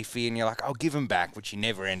really iffy, and you're like, I'll give them back, which you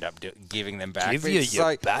never end up giving them back. Give But you it's your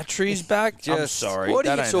like, batteries back? I'm just- sorry. What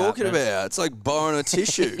are that you ain't talking happening. about? It's like borrowing a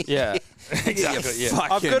tissue. Yeah, exactly. Yeah.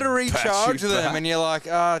 I've got to recharge battery them, back. and you're like,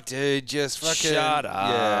 oh, dude, just fucking Shut up.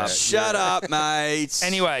 Yeah, Shut up, mate.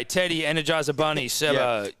 Anyway, Teddy, Energizer Bunny,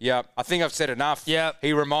 Sebo. Yeah, I think I've said enough. Yep.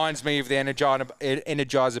 He reminds me of the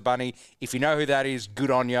Energizer Bunny. If you know who that is,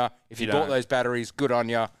 good on you. If you You bought don't. those batteries, good on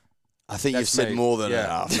you. I think you've That's said me. more than Yeah.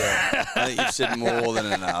 enough. I think you've said more than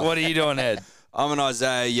enough. What are you doing, Ed? I'm an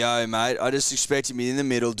Isaiah Yo, mate. I just expect him in the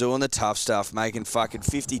middle, doing the tough stuff, making fucking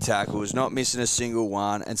 50 tackles, not missing a single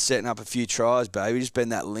one, and setting up a few tries, baby. Just being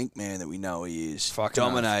that link man that we know he is. Fucking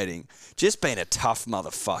dominating. Just being a tough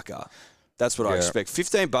motherfucker. That's what I Yeah. expect.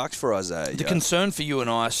 $15 for Isaiah The Yo. concern for you and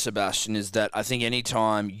I, Sebastian, is that I think any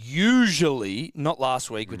time, usually, not last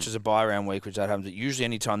week, which is a buy round week, which that happens, but usually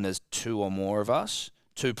any time there's 2 or more of us,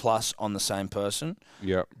 2+ on the same person,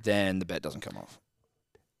 Yep. then the bet doesn't come off.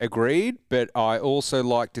 Agreed, but I also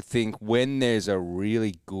like to think when there's a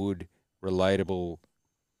really good, relatable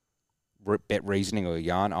bet reasoning or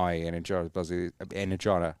yarn, i.e.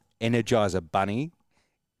 Energizer Bunny,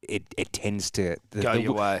 it tends to Go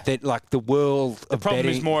your way. That like the world The of problem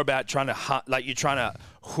betting, is more about trying to, you're trying to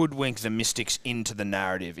hoodwink the mystics into the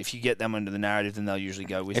narrative. If you get them into the narrative, then they'll usually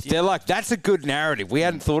go with if you. they're like, that's a good narrative. We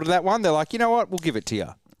hadn't thought of that one. They're like, you know what? We'll give it to you.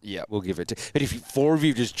 Yeah. We'll give it to. But if 4 of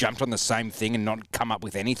you just jumped on the same thing and not come up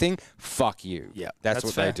with anything, fuck you. Yeah, that's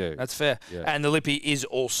what fair. they do. That's fair. Yeah. And the Lippy is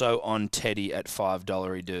also on Teddy at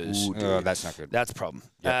 $5 dues. Oh, that's not good. That's a problem.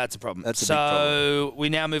 That's a problem. That's a big so we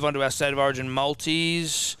now move on to our State of Origin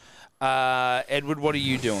multis. Edward, what are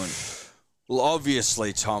you doing? Well,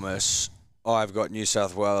 obviously, Thomas, I've got New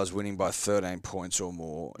South Wales winning by 13 points or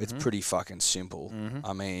more. It's pretty fucking simple.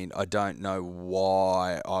 I mean, I don't know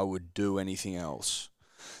why I would do anything else.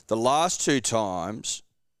 The last 2 times,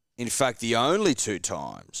 in fact, the only 2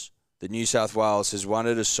 times that New South Wales has won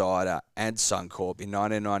at a cider and Suncorp in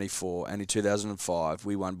 1994 and in 2005,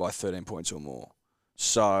 we won by 13 points or more.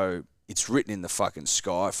 So it's written in the fucking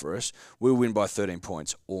sky for us. We'll win by 13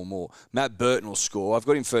 points or more. Matt Burton will score. I've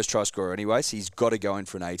got him first try scorer anyway, so he's got to go in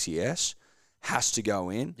for an ATS. Has to go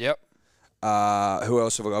in. Yep. Who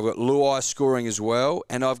else have I got? I've got Luai scoring as well,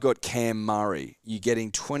 and I've got Cam Murray. You're getting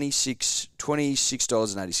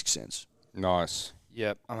 $26.86. Nice.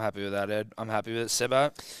 Yep. I'm happy with that, Ed. I'm happy with it.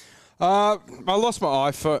 Sebo? I lost my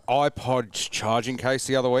iPod charging case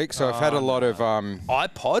the other week, so I've had a lot of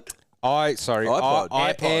iPod?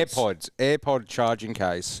 AirPods. AirPod charging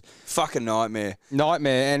case. Fucking nightmare.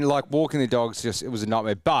 Nightmare, and like walking the dogs, it was a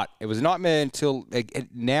nightmare. But it was a nightmare until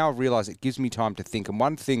now I realise it gives me time to think. And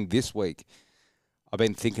one thing this week I've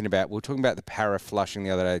been thinking about, we were talking about the para flushing the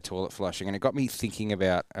other day, toilet flushing, and it got me thinking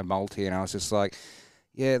about a multi, and I was just like,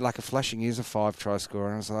 yeah, like a flushing is a 5 try score.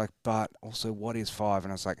 And I was like, but also what is 5?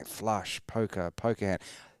 And I was like, flush, poker hand,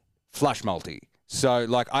 flush multi. So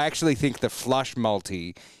like I actually think the flush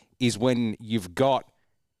multi is when you've got,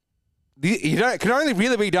 it can only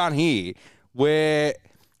really be done here, where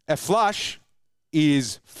a flush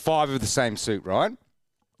is 5 of the same suit, right?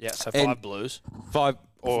 Yeah, so And- 5 blues. 5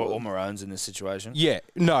 Or maroons in this situation. Yeah,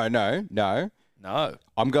 no. No.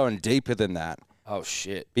 I'm going deeper than that Oh,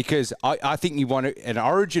 shit. because I think you want an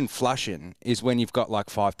origin flushing is when you've got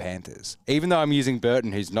like 5 Panthers. Even though I'm using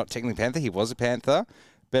Burton, who's not technically Panther, he was a Panther,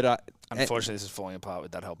 but Unfortunately, this is falling apart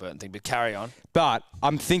with that whole Burton thing, but carry on. But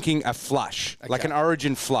I'm thinking a flush, like an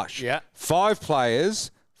origin flush. Yeah. 5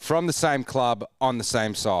 players from the same club on the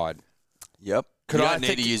same side. Yep. Could You I don't need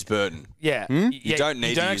think- to use Burton. Yeah, You don't need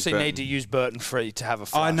You to don't use actually Burton. need to use Burton Free to have a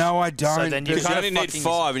flush. I know I don't. So then you Because you kind only of need fucking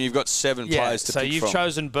 5 and you've got 7 players to so pick you've from.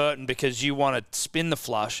 chosen Burton because you want to spin the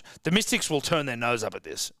flush. The Mystics will turn their nose up at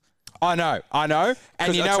this I know. And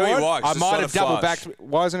 'Cause you I'll know tell you what? why, 'cause I it's might not have a doubled flush. back.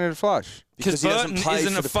 Why isn't it a flush? Because he doesn't Burton play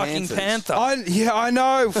isn't for a the fucking Panthers. panther. I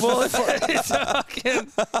know. Well, It's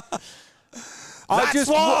fucking- That's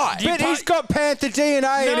why. Do you But pay- he's got Panther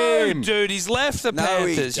DNA in No, him. dude, he's left the No,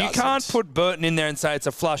 he Panthers. You can't doesn't. put Burton in there and say it's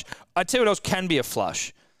a flush. I tell you what else can be a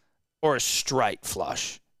flush, or a straight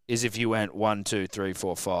flush, is if you went 1, 2, 3,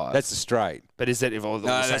 4, 5. That's a straight. But is that if all the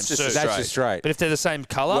No, same that's just a suit? straight. That's a straight. But if they're the same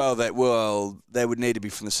colour, Well, they would need to be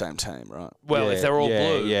from the same team, right? if they're all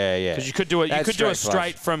blue, Yeah. because you could do it. You That's could do a straight flush.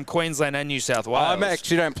 straight from Queensland and New South Wales. I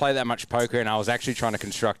actually don't play that much poker, and I was actually trying to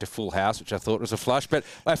construct a full house, which I thought was a flush. But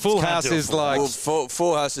a full Can't house do a is full like Well,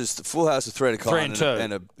 full house is 3 and a kind 3 and 2.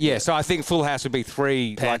 and a yeah. So I think full house would be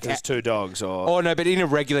 3 Panthers, like. 2 dogs, or Oh no, but in a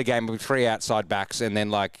regular game, it would be 3 outside backs, and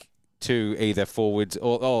then like 2 either forwards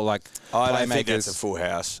or like I don't think that's a playmakers. full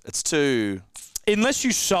house. It's too. unless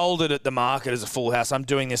you sold it at the market as a full house. I'm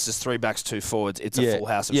doing this as 3 backs, 2 forwards. It's a Yeah, full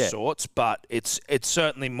house of yeah. sorts, but it's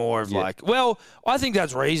certainly more of Yeah. like. Well, I think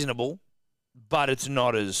that's reasonable, but it's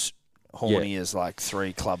not as horny as like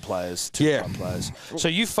 3 club players, 2 Yeah. club players. So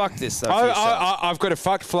you fuck this though. For yourself. I've got a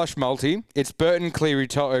fucked flush multi. It's Burton, Cleary,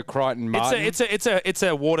 Toto, Crichton, Martin. It's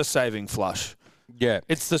a water saving flush. yeah.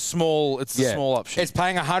 It's the small small option. It's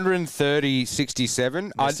paying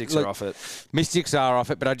 130.67. Mystics are off it. Mystics are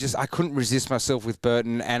off it, but I couldn't resist myself with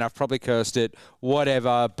Burton, and I've probably cursed it.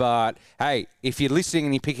 Whatever, but hey, if you're listening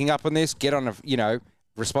and you're picking up on this, get on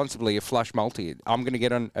responsibly a flush multi. I'm going to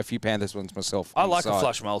get on a few Panthers ones myself. I on the like a side.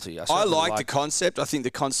 flush multi. I certainly like the concept. I think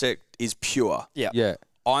the concept is pure. Yeah. Yeah.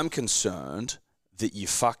 I'm concerned that you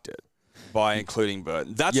fucked it by including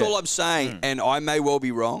Burton. That's Yeah. all I'm saying, and I may well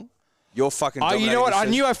be wrong. You're fucking. Oh, you know what? I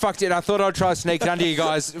dominating knew I fucked it. And I thought I'd try to sneak it under you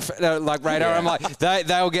guys, like radar. I'm like,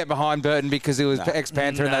 they'll get behind Burton because he was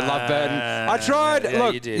ex-Panther and they love Burton. I tried. Yeah,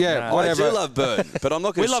 Look, you did. yeah, No. I whatever. do love Burton, but I'm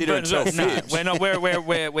not We going to love sit here Burton and as tell well. No, fibs.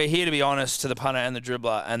 we're not. We're here to be honest to the punter and the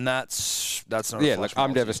dribbler, and that's not. A Yeah, flush look, I'm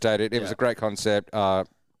multi. devastated. It was a great concept,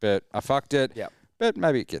 but I fucked it. Yep. But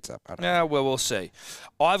maybe it gets up. I don't know. Yeah, well, we'll see.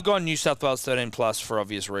 I've gone New South Wales 13 plus for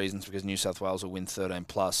obvious reasons because New South Wales will win 13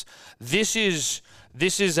 plus. This is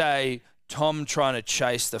a Tom trying to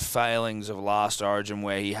chase the failings of last Origin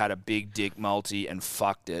where he had a big dick multi and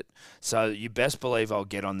fucked it. So you best believe I'll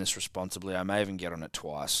get on this responsibly. I may even get on it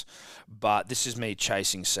twice. But this is me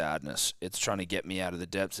chasing sadness. It's trying to get me out of the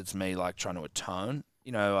depths. It's me like trying to atone.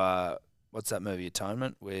 What's that movie,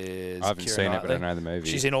 Atonement? With I haven't Keira seen it, but I Knightley? know the movie.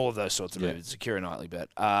 She's in all of those sorts of Yeah. movies. It's a Keira Knightley bet.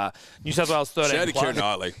 New South Wales 13 Shout out to plus. Keira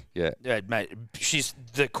Knightley. Yeah. Yeah, mate, she's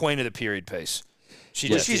the queen of the period piece. She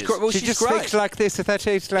Yeah. just She's is. great. Well, she she's just great. speaks like this. If that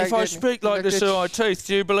she's like If I speak like this to my teeth,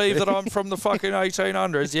 do you believe that I'm from the fucking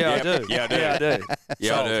 1800s? Yeah, I do. Yeah, I do. Yeah, I do.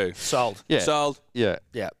 Yeah, I Sold. do. Sold. Yeah. Sold. Yeah.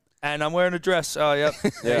 Yeah. And I'm wearing a dress. Oh, yep.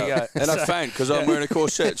 There you go. And I faint because I'm wearing a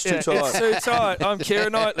corset. It's too Yeah, tight. it's too tight. I'm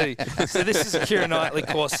Keira Knightley. So this is a Keira Knightley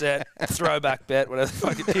corset, throwback bet, whatever the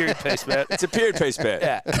fucking period piece bet. It's a period piece bet.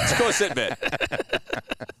 Yeah. It's a corset bet.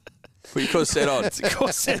 Put your corset on. It's a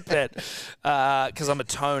corset bet because I'm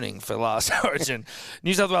atoning for last Origin.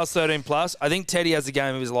 New South Wales 13 plus. I think Teddy has the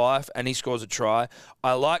game of his life and he scores a try.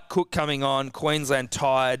 I like Cook coming on. Queensland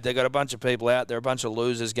tied. They got a bunch of people out there, a bunch of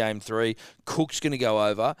losers. Game 3. Cook's going to go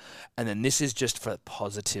over, and then this is just for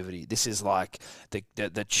positivity. This is like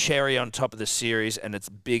the cherry on top of the series, and it's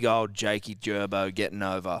big old Jakey Gerbo getting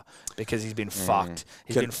over because he's been fucked.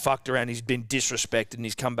 He's been fucked around. He's been disrespected, and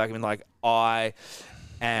he's come back and been like, I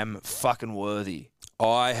am fucking worthy.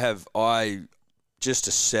 I just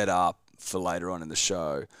to set up for later on in the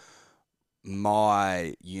show,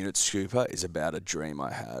 my unit scooper is about a dream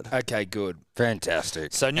I had. Okay, good.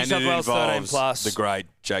 Fantastic. So New And South it Wales 13 involves plus. the great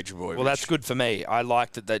Jake Trbojevic. Well, that's good for me. I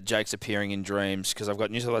like that Jake's appearing in dreams because I've got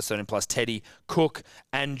New South Wales 13 plus Teddy, Cook,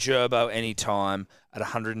 and Gerbo anytime at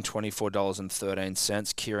 $124.13.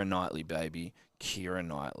 Keira Knightley, baby. Keira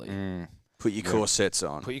Knightley. Put your corsets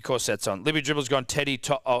on. Put your corsets on. Libby Dribble's gone Teddy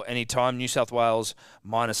anytime. New South Wales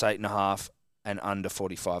 -8.5 and under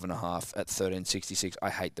 45.5 at 13.66. I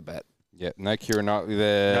hate the bet. Yeah, no Keira Knightley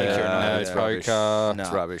there. No Keira Knightley It's there. poker. No,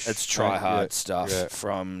 It's rubbish. It's try hard Yeah, stuff yeah.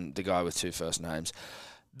 from the guy with 2 first names.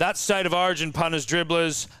 That's State of Origin, punters,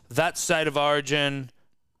 dribblers. That's State of Origin.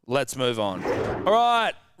 Let's move on. All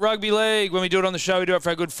right, Rugby League. When we do it on the show, we do it for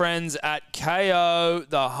our good friends at KO,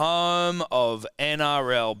 the home of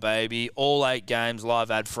NRL, baby. All 8 games,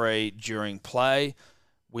 live ad-free during play.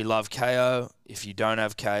 We love KO. If you don't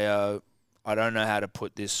have KO, I don't know how to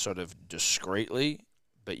put this sort of discreetly,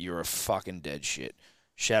 but you're a fucking dead shit.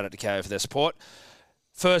 Shout out to KO for their support.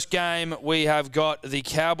 First game, we have got the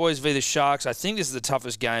Cowboys v. the Sharks. I think this is the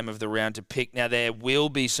toughest game of the round to pick. Now, there will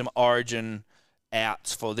be some Origin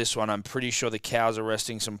outs for this one. I'm pretty sure the Cows are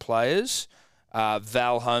resting some players.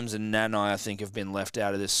 Val Holmes and Nanai, I think, have been left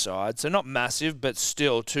out of this side. So not massive, but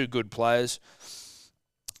still two good players.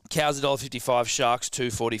 Cows $1.55, Sharks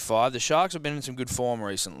 $2.45. The Sharks have been in some good form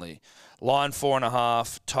recently. Line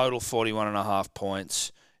 4.5, total 41.5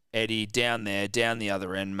 points. Eddie, down there, down the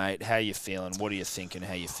other end, mate. How you feeling? What are you thinking?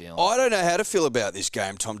 How you feeling? I don't know how to feel about this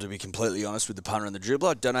game, Tom, to be completely honest, with the punter and the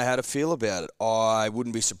dribbler. I don't know how to feel about it. I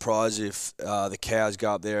wouldn't be surprised if the Cows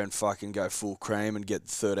go up there and fucking go full cream and get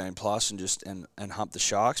 13 plus and just and hump the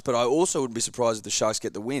Sharks. But I also wouldn't be surprised if the Sharks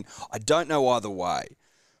get the win. I don't know either way.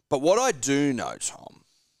 But what I do know, Tom,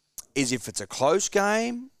 is if it's a close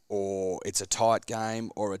game or it's a tight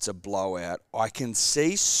game or it's a blowout, I can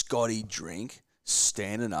see Scotty Drink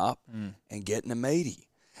standing up and getting a meaty.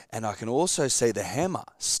 And I can also see the Hammer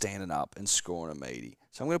standing up and scoring a meaty.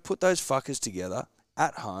 So I'm going to put those fuckers together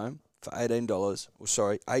at home for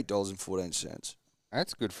 $8.14.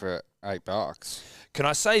 That's good for $8. Can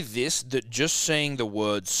I say this, that just seeing the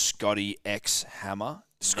word Scotty X Hammer,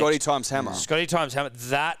 Scotty times Hammer. Scotty times Hammer,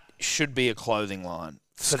 that should be a clothing line.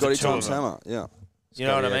 for the Scotty two of times them. Hammer, yeah. You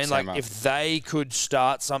know what I Scotty mean? X Like, Hammer. if they could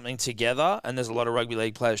start something together, and there's a lot of rugby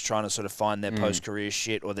league players trying to sort of find their post-career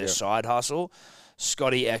shit or their side hustle,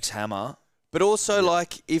 Scotty X Hammer. But also,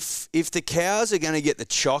 like, if the Cows are going to get the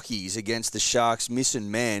chockies against the Sharks missing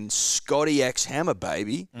men, Scotty X Hammer,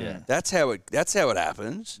 baby. Yeah. That's how it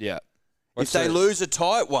happens. Yeah. What's if they the- lose a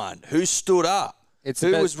tight one, who stood up? It's Who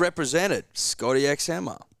about- was represented? Scotty X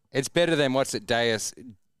Hammer. It's better than what's it, Deus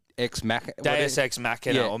Ex Machina? Deus Ex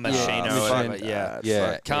Machina or Machina or Machina. whatever. Yeah.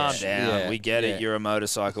 Yeah. Calm down. Yeah. We get Yeah. it. You're a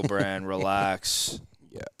motorcycle brand. Relax.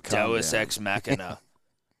 Yeah. calm Deus down. Ex Machina.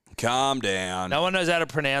 Calm down. No one knows how to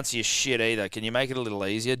pronounce your shit either. Can you make it a little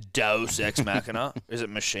easier? Deus Ex Machina. Is it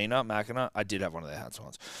Machina? Machina? I did have one of their hats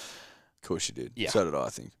once. Of course you did. Yeah. So did I, I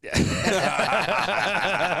think.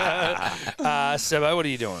 Sebo, what are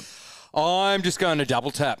you doing? I'm just going to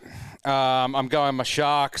double tap. I'm going my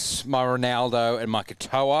Sharks, my Ronaldo, and my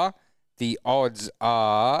Katoa. The odds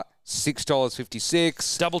are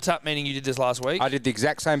 $6.56. Double tap meaning you did this last week? I did the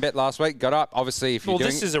exact same bet last week. Got up. Obviously, if you're Well,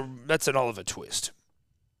 doing that's an Oliver twist.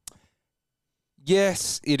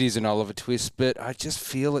 yes, it is an Oliver twist, but I just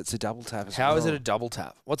feel it's a double tap as well. How is it a double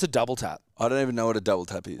tap? What's a double tap? I don't even know what a double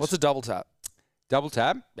tap is. What's a double tap? double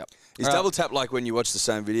tap? Yep. Is double tap like when you watch the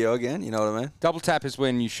same video again? You know what I mean? Double tap is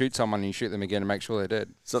when you shoot someone and you shoot them again to make sure they're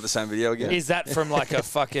dead. It's not the same video again? Is that from like a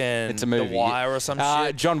fucking It's a movie. The Wire or some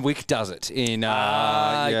shit? John Wick does it in.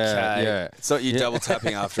 Okay. Yeah. It's not you double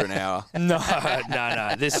tapping after an hour. No.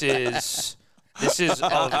 This is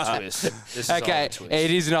Oliver Twist. This is Okay, Oliver Twist. it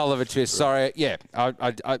is an Oliver Twist. Sorry, yeah,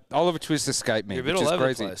 Oliver Twist escaped me. You're a bit which all is over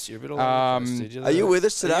crazy. the place. You're a bit all over the place. Dude. Are you with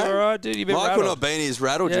us today? Are you all right, dude? You've been Michael rattled. Nobini is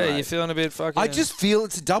rattled, Yeah, you, you're mate. feeling a bit fucking... I just feel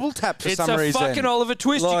it's a double tap for It's some a reason. fucking Oliver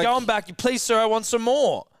Twist. Like- You're going back. Please, sir, I want some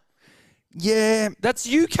more. Yeah, That's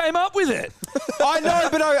you came up with it. I know,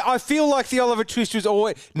 but I feel like the Oliver Twist was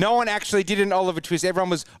always... No one actually did an Oliver Twist. Everyone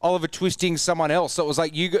was Oliver Twisting someone else. So it was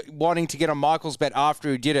like you wanting to get on Michael's bet after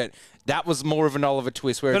he did it. That was more of an Oliver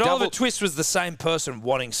Twist. Where But a double... Oliver Twist was the same person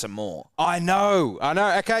wanting some more. I know.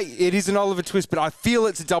 Okay, it is an Oliver Twist, but I feel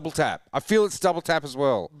it's a double tap. I feel it's a double tap as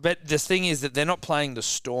well. But the thing is that they're not playing the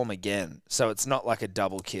Storm again, so it's not like a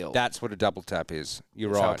double kill. That's what a double tap is.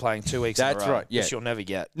 You're So right. they're playing 2 weeks in That's a row, right, yeah. which you'll never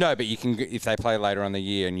get. No, but you can if they play later on the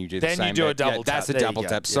year and you do the Then same. you do a bet. double Yeah, that's tap. a There you double go.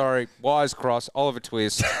 tap. Yeah. Sorry, wise cross. Oliver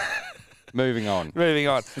Twist. Moving on. Moving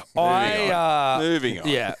on. Moving on.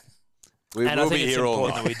 Yeah. We And I will think be it's here all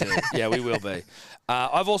important night. that we do. Yeah, we will be.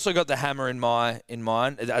 I've also got the Hammer in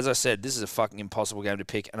mind. As I said, this is a fucking impossible game to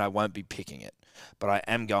pick, and I won't be picking it. But I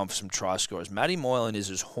am going for some try scorers. Matty Moylan is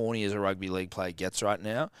as horny as a rugby league player gets right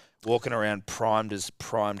now, walking around primed as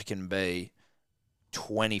primed can be,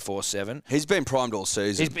 24/7. He's been primed all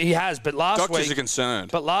season. He has, but last Doctors week. are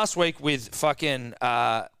concerned. But last week with fucking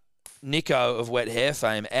Nico of Wet Hair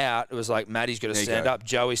fame out, it was like Matty's got to Nico. stand up.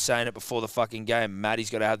 Joey's saying it before the fucking game. Matty's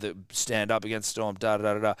got to have the stand up against Storm.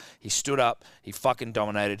 He stood up. He fucking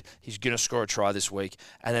dominated. He's going to score a try this week.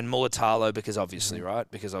 And then Mulatalo, because obviously, right?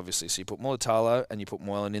 Because obviously, so you put Mulatalo and you put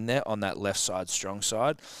Moylan in there on that left side, strong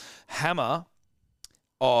side. Hammer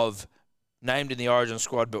of named in the Origin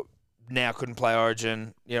squad, but now couldn't play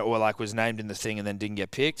Origin, or like was named in the thing and then didn't get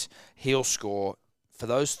picked. He'll score for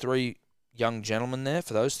those three young gentlemen there,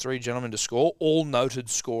 for those three gentlemen to score, all noted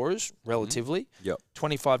scorers relatively. Yep.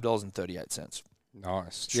 $25.38.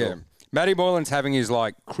 Nice. Sure. Yeah. Matty Moylan's having his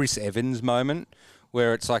like Chris Evans moment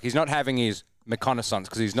where it's like he's not having his reconnaissance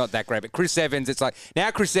because he's not that great. But Chris Evans, it's like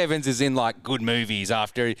now Chris Evans is in like good movies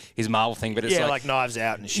after his Marvel thing, but it's like Knives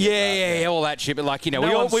Out and shit. Yeah, all that shit. But like No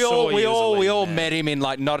we one saw you as a all lead man. met him in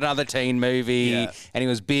like Not Another Teen movie, Yeah. and he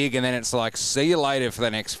was big. And then it's like see you later for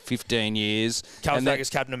the next 15 years. Comes And back then- as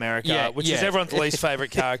Captain America, Yeah, which is yeah. everyone's least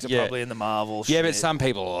favorite character Yeah. probably in the Marvel. Yeah, shit. but some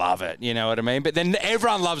people love it. You know what I mean? But then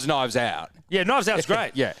everyone loves Knives Out. Yeah, Knives Out's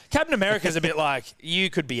great. Yeah. Captain America's a bit like you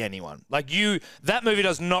could be anyone. Like that movie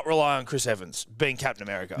does not rely on Chris Evans being Captain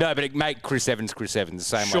America. No, but it make Chris Evans the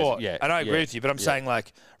same Sure. way. Yeah, and I agree yeah, with you, but I'm saying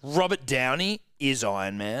like Robert Downey is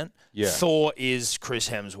Iron Man. Yeah. Thor is Chris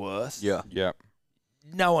Hemsworth. Yeah. Yeah.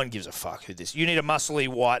 No one gives a fuck who this. You need a muscly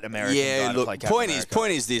white American guy Yeah, to look, play Captain America.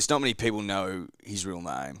 point is this. Not many people know his real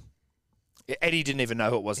name. Eddie didn't even know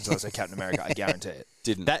who it was until I said Captain America. I guarantee it.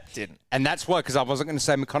 Didn't. Didn't. And that's why, because I wasn't going to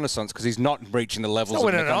say reconnaissance because he's not reaching the levels not of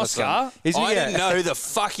winning an reconnaissance. Oscar. Is he? I Yeah. didn't know who the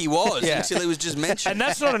fuck he was Yeah. until he was just mentioned. And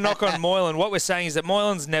that's not a knock on Moylan. What we're saying is that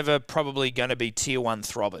Moylan's never probably going to be tier 1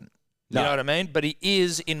 throbbing. You No. know what I mean? But he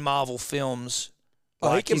is in Marvel films. Oh,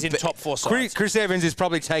 he Like, can he's in be- top 4 sides. Chris Evans is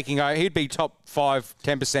probably taking over. He'd be top 5,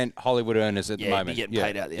 10% Hollywood earners at the Yeah, he'd be moment. getting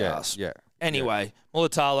paid out the arse. Yeah. Anyway,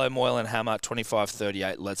 Mulatalo, Moylan, Hammer,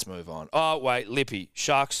 25-38. Let's move on. Oh, wait, Lippy.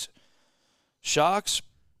 Sharks +2?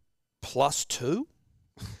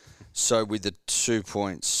 So with the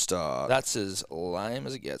 2-point start. That's as lame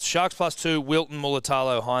as it gets. Sharks +2, Wilton,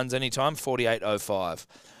 Mulatalo, Hines anytime, 48.05.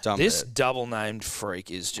 Dumb This bet. double-named freak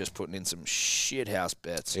is just putting in some shithouse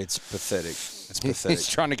bets. It's pathetic. It's He's pathetic.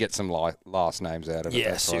 trying to get some last names out of it.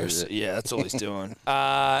 Yeah, that's why. seriously. Yeah, that's all he's doing.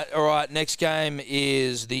 All right, next game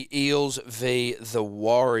is the Eels v. the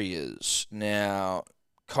Warriors. Now,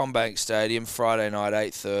 Combank Stadium, Friday night,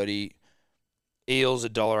 8:30. Eels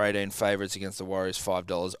 $1.18 favourites against the Warriors,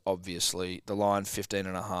 $5, obviously. The line,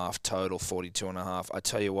 15.5, total 42.5. I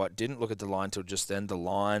tell you what, didn't look at the line till just then. The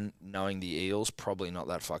line, knowing the Eels, probably not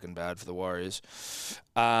that fucking bad for the Warriors.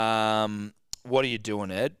 What are you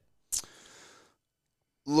doing, Ed?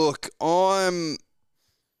 Look, I'm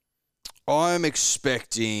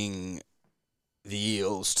expecting the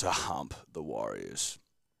Eels to hump the Warriors.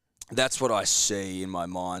 That's what I see in my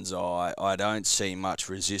mind's eye. I don't see much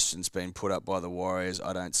resistance being put up by the Warriors.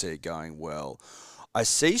 I don't see it going well. I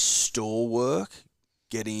see Stall work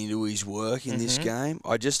getting into his work in this game.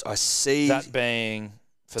 I see That being,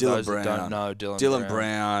 for Dylan those Brown. that don't know, Dylan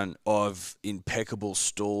Brown of impeccable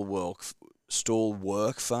stall work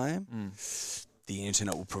fame. The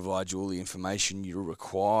internet will provide you all the information you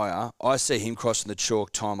require. I see him crossing the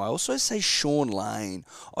chalk time. I also see Sean Lane.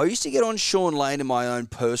 I used to get on Sean Lane in my own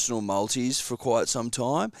personal multis for quite some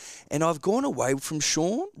time, and I've gone away from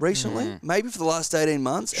Sean recently, maybe for the last 18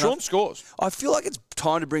 months. and Sean scores. I feel like it's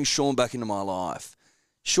time to bring Sean back into my life.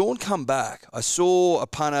 Sean, come back. I saw a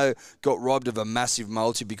punter got robbed of a massive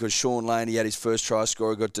multi because Sean Lane, he had his first try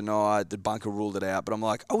scorer, got denied. The bunker ruled it out. But I'm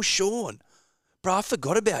like, oh, Sean, bro, I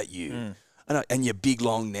forgot about you. And your big,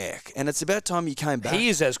 long neck. And it's about time you came back. He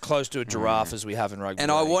is as close to a giraffe as we have in rugby.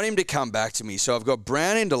 And I league. want him to come back to me. So I've got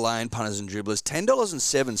Brown into Lane, punters and dribblers,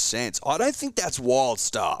 $10.07. I don't think that's wild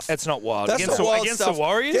stuff. That's not wild. That's against not wild against stuff. the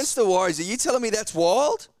Warriors? Against the Warriors. Are you telling me that's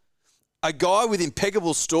wild? A guy with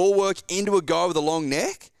impeccable stall work into a guy with a long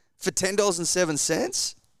neck for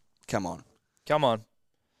 $10.07? Come on. Come on,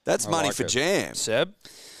 That's money like for it. jam. Seb.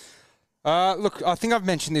 Look, I think I've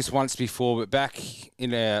mentioned this once before, but back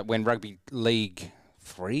in when Rugby League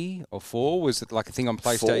 3 or 4 was it like a thing on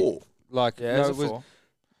PlayStation? 4. Like Yeah, no, it's it a was 4.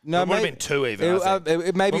 no, It would have maybe- been 2 even, I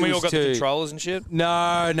think. maybe When we it all was got 2. the controllers and shit?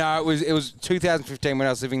 No, it was 2015 when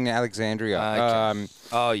I was living in Alexandria. Okay.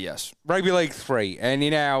 Oh, yes. Rugby League 3, and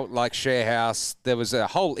in our like share house, there was a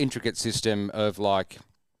whole intricate system of like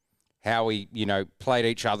how we, played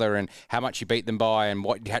each other and how much you beat them by and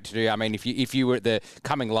what you had to do. I mean, if you were the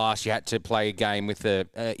coming last, you had to play a game with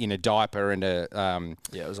in a diaper and a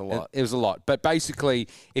Yeah, it was a lot. It was a lot. But basically,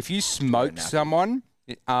 if you smoked someone,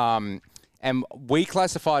 and we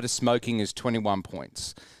classified as smoking as 21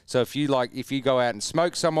 points. So if you go out and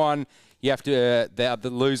smoke someone, you have to the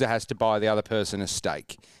loser has to buy the other person a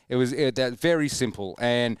steak. It was that very simple.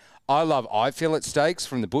 And I fillet steaks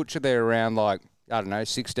from the butcher. They're around like, I don't know,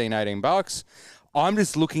 16, 18 bucks. I'm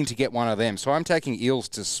just looking to get one of them. So I'm taking Eels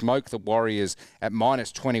to smoke the Warriors at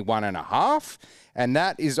minus 21.5. And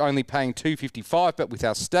that is only paying $2.55. But with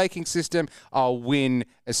our staking system, I'll win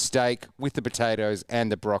a steak with the potatoes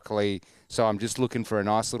and the broccoli. So I'm just looking for a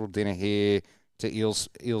nice little dinner here to Eels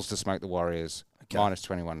to smoke the Warriors. Minus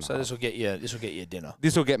 21.5. So this will get you dinner.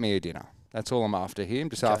 This will get me a dinner. That's all I'm after here. I'm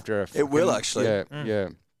just after a It will, fucking- actually. Yeah.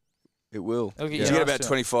 It will. It'll get Did you you get nice about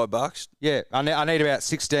dinner. $25? Yeah, I need about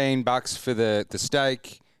 $16 for the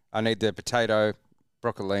steak. I need the potato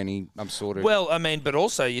broccolini. I'm sorted. Well, I mean, but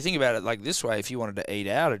also you think about it like this way: if you wanted to eat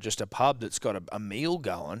out at just a pub that's got a meal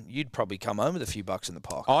going, you'd probably come home with a few bucks in the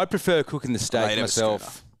pocket. I prefer cooking the steak You'd have a myself.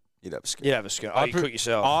 schooner. You'd have a schooner. You'd have a schooner. Oh, you cook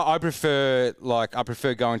yourself. I prefer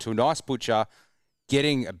going to a nice butcher,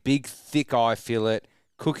 getting a big thick eye fillet,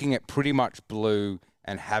 cooking it pretty much blue,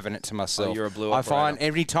 and having it to myself. You're a blue I operator. find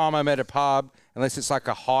every time I'm at a pub, unless it's like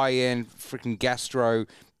a high-end freaking gastro,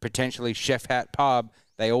 potentially chef hat pub,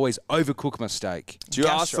 they always overcook my steak. Do you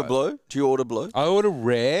ask for blue? Do you order blue? I order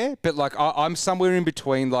rare, but like I'm somewhere in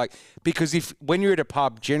between, like, because when you're at a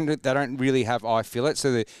pub, generally they don't really have eye fillet,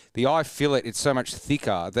 so the eye fillet it's so much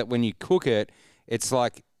thicker that when you cook it, it's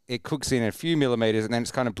like it cooks in a few millimeters and then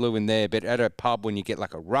it's kind of blue in there. But at a pub, when you get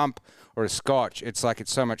like a rump or a scotch, it's like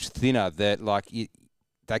it's so much thinner that like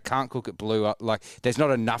they can't cook it blue. Like there's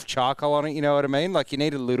not enough charcoal on it. You know what I mean? Like you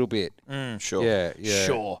need a little bit. Sure. Yeah.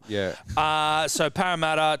 Sure. Yeah. So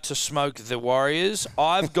Parramatta to smoke the Warriors.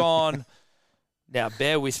 I've gone. Now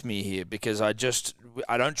bear with me here because I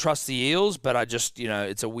don't trust the Eels, but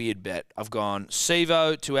it's a weird bet. I've gone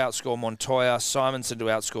Sevo to outscore Montoya, Simonson to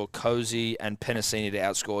outscore Cozy, and Penasini to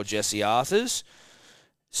outscore Jesse Arthurs.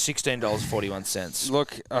 $16.41.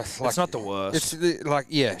 Look, It's not the worst.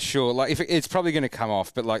 It's sure. Like if it's probably going to come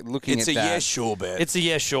off, but like looking It's at a that, yes, sure bet. It's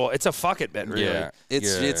a sure. It's a fuck it bet, really. Yeah.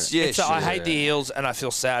 I hate the Eels and I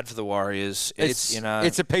feel sad for the Warriors. It's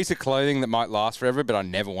a piece of clothing that might last forever, but I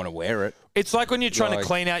never want to wear it. It's like when you're trying to Like-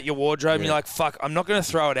 clean out your wardrobe and you're like, fuck, I'm not going to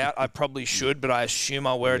throw it out. I probably should, but I assume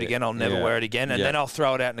I'll wear it again. I'll never wear it again. And then I'll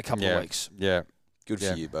throw it out in a couple of weeks. Yeah. Good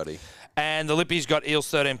for you, buddy. And the Lippies got Eels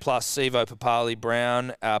 13 plus, Sevo Papali'i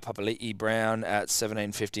Brown at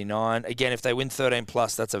 17.59. Again, if they win 13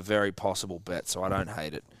 plus, that's a very possible bet, so I don't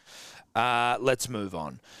hate it. Let's move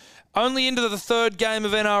on. Only into the third game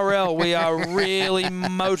of NRL. We are really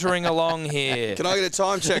motoring along here. Can I get a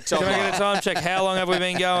time check, Tom? Can I get a time check? How long have we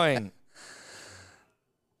been going?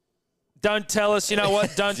 Don't tell us. You know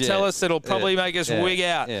what? Don't tell us. It'll probably make us wig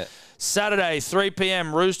out. Yeah. Saturday, 3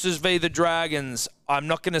 p.m., Roosters v. the Dragons. I'm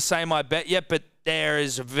not going to say my bet yet, but there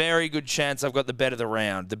is a very good chance I've got the bet of the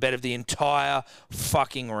round, the bet of the entire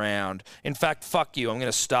fucking round. In fact, fuck you. I'm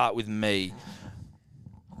going to start with me.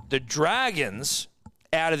 The Dragons,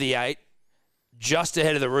 out of the 8, just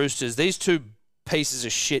ahead of the Roosters. These two pieces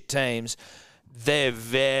of shit teams, they're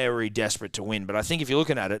very desperate to win. But I think if you're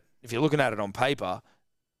looking at it on paper,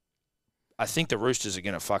 I think the Roosters are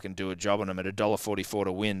going to fucking do a job on them at $1.44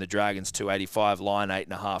 to win. The Dragons $2.85, line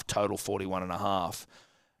 8.5, total 41.5.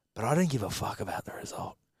 But I don't give a fuck about the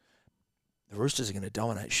result. The Roosters are going to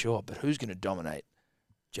dominate, sure, but who's going to dominate?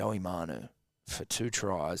 Joey Manu for 2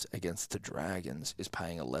 tries against the Dragons is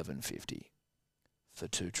paying $11.50 for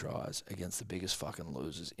 2 tries against the biggest fucking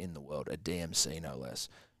losers in the world, a DMC no less.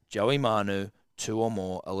 Joey Manu, 2 or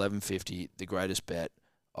more, $11.50, the greatest bet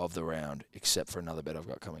of the round, except for another bet I've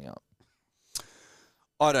got coming up.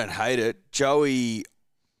 I don't hate it. Joey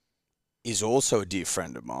is also a dear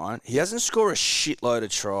friend of mine. He doesn't score a shitload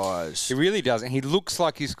of tries. He really doesn't. He looks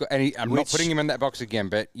like he's got. And I'm not putting him in that box again,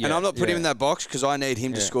 but yeah, And I'm not putting him in that box because I need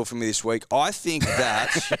him to score for me this week. I think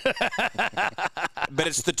that... but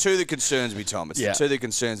it's the two that concerns me, Tom. It's the two that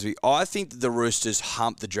concerns me. I think that the Roosters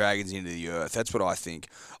hump the Dragons into the earth. That's what I think.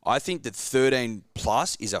 I think that 13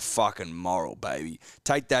 plus is a fucking moral, baby.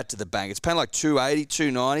 Take that to the bank. It's paying like 280,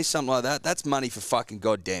 290, something like that. That's money for fucking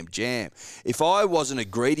goddamn jam. If I wasn't a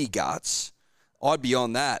greedy guts, I'd be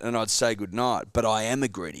on that and I'd say goodnight. But I am a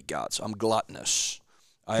greedy guts. I'm gluttonous.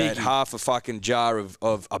 I had half a fucking jar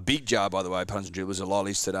of a big jar, by the way, puns and dribblers of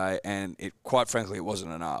lollies today, and quite frankly, it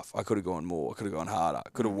wasn't enough. I could have gone more. I could have gone harder. I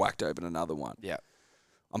could have whacked open another one. Yeah.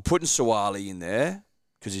 I'm putting Sawali in there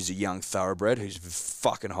because he's a young thoroughbred who's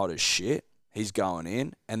fucking hot as shit. He's going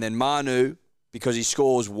in. And then Manu, because he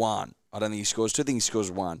scores 1. I don't think he scores 2. I think he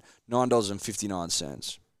scores 1.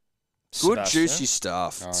 $9.59. Good, juicy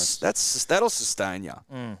stuff. Nice. That'll sustain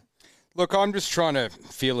you. Look, I'm just trying to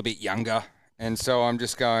feel a bit younger. And so I'm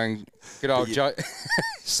just going, good old Joe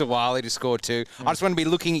Sawali to score 2. I just want to be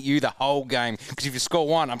looking at you the whole game. Because if you score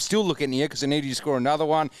 1, I'm still looking at you because I need you to score another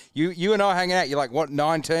one. You and I hanging out, you're like, what,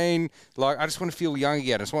 19? Like, I just want to feel young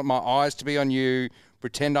again. I just want my eyes to be on you,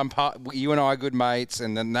 pretend you and I are good mates,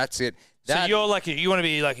 and then that's it. So you want to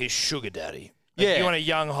be like his sugar daddy. Like you want a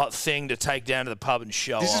young hot thing to take down to the pub and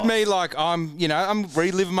show This off. is me like I'm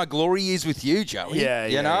reliving my glory years with you, Joey.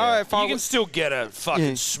 You can still get a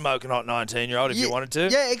fucking smoking hot 19-year-old if you wanted to.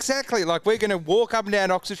 Yeah, exactly. Like we're going to walk up and down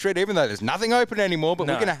Oxford Street even though there's nothing open anymore, but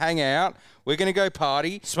we're going to hang out. We're going to go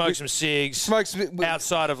party. Smoke some cigs.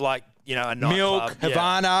 Outside of like, a nightclub. Milk,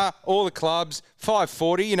 Havana, all the clubs.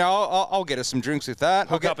 $5.40. You know, I'll get us some drinks with that.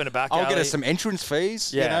 Hook up in a back I'll get alley. us some entrance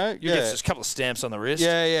fees. Yeah. You know, You get just a couple of stamps on the wrist.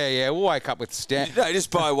 Yeah. We'll wake up with stamp. No,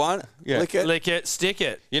 just buy one. Yeah. Lick it. Stick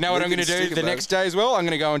it. You know what Lick I'm going it, to do stick it, the baby. next day as well? I'm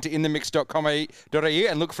going to go into inthemix.com.au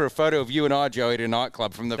and look for a photo of you and I, Joey, at a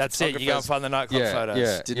nightclub from the That's it. You go and find the nightclub photos.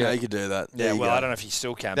 Yeah, Didn't know you could do that. Yeah, There you well, go. I don't know if you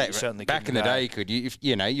still can, but you certainly back in the day, you could.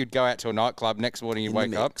 You'd go out to a nightclub next morning, you'd In the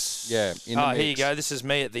wake up. mix. Yeah. In the Oh, mix. here you go. This is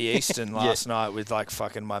me at the Eastern last night with like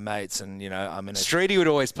fucking my mates, and I'm in a Streety would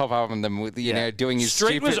always pop up on them with doing his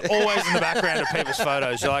Street was stupid. always in the background of people's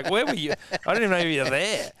photos. You're like, where were you? I didn't even know you were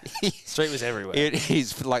there. Street was everywhere. It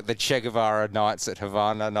is like the Che Guevara nights at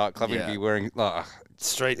Havana nightclub. Yeah. He'd be wearing.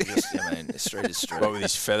 Street just, Street is Street. What with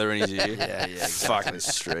his feather in his ear? Yeah, exactly. Fucking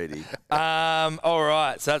streety. All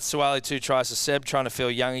right, so that's Suwali 2 tries to Seb, trying to feel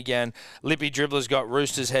young again. Lippy Dribbler's got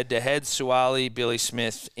Roosters head-to-head. Suwali, Billy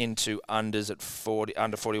Smith into unders at 40,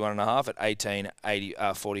 under 41.5 at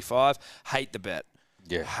 18.45. Hate the bet.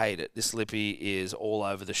 Yeah. Hate it. This Lippy is all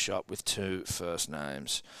over the shop with 2 first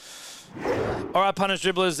names. All right, punters,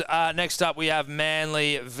 dribblers. Next up, we have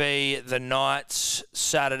Manly v. the Knights.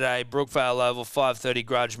 Saturday, Brookvale Oval, 5:30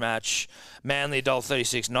 grudge match. Manly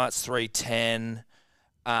 $1.36, Knights $3.10.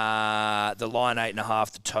 The line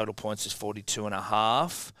 8.5. The total points is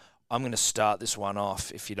 42.5. I'm going to start this one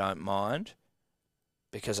off, if you don't mind,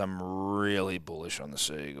 because I'm really bullish on the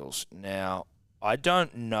Seagulls. Now, I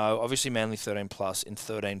don't know. Obviously, Manly 13+. In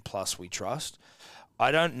 13+, we trust.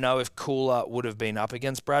 I don't know if Cooler would have been up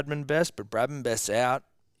against Bradman Best, but Bradman Best's out.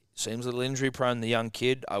 Seems a little injury-prone, the young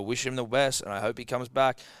kid. I wish him the best, and I hope he comes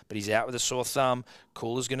back, but he's out with a sore thumb.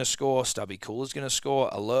 Cooler's going to score. Stubby Cooler's going to score.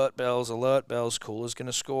 Alert bells. Cooler's going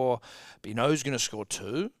to score. But you know who's going to score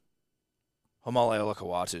too? Homole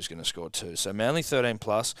Olakawatu's going to score too. So Manly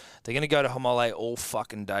 13+. They're going to go to Homole all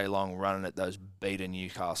fucking day long running at those beaten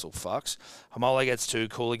Newcastle fucks. Homole gets 2,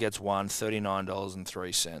 Cooler gets 1,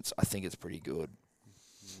 $39.03. I think it's pretty good.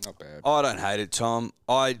 Not bad. I don't hate it, Tom.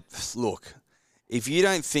 Look, if you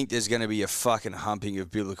don't think there's going to be a fucking humping of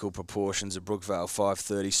biblical proportions at Brookvale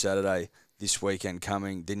 5:30 Saturday this weekend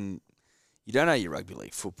coming, then you don't know your rugby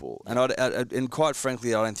league football. And and quite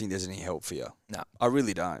frankly, I don't think there's any help for you. No. I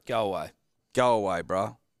really don't. Go away. Go away,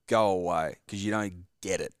 bro. Go away, because you don't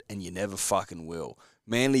get it, and you never fucking will.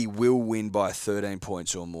 Manly will win by 13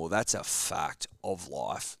 points or more. That's a fact of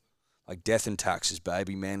life. Like death and taxes,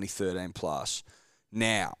 baby. Manly 13+.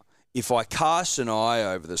 Now, if I cast an eye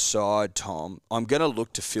over the side, Tom, I'm going to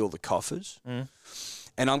look to fill the coffers. And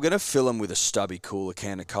I'm going to fill them with a Stubby Cooler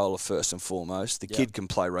can of cola first and foremost. The kid can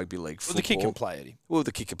play rugby league football. Well, the kid can play, Eddie. Well,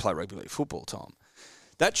 the kid can play rugby league football, Tom.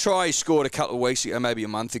 That try he scored a couple of weeks ago, maybe a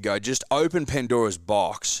month ago, just opened Pandora's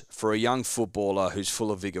box for a young footballer who's full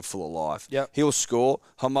of vigour, full of life. Yep. He'll score.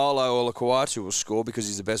 Homolo Olakawatu will score because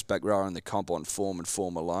he's the best back rower in the comp on form and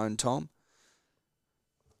form alone, Tom.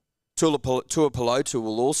 Tuapolotu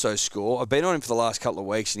will also score. I've been on him for the last couple of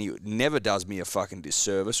weeks, and he never does me a fucking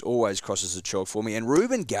disservice. Always crosses the chalk for me. And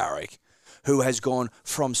Ruben Garrick, who has gone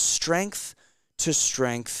from strength to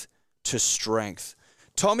strength to strength.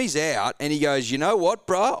 Tommy's out, and he goes, you know what,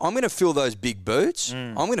 bro? I'm going to fill those big boots.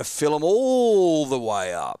 I'm going to fill them all the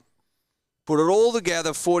way up. Put it all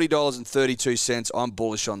together, $40.32. I'm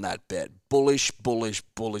bullish on that bet. Bullish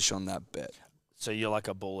on that bet. So you're like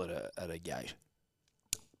a bull at a gate.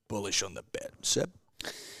 Bullish on the bet. Seb?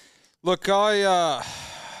 Look, when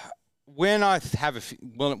I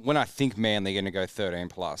think Manly going to go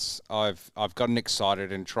 13+, I've gotten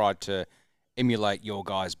excited and tried to emulate your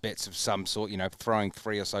guys' bets of some sort, throwing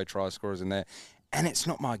 3 or so try scorers in there. And it's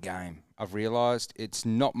not my game. I've realised it's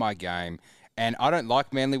not my game. And I don't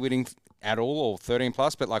like Manly winning at all or 13+,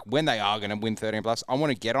 but like when they are going to win 13+, I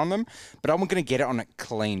want to get on them, but I'm going to get it on it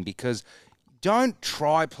clean because don't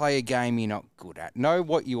try play a game you're not good at. Know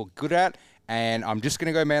what you're good at, and I'm just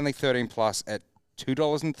going to go Manly 13+ at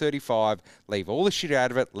 $2.35. Leave all the shit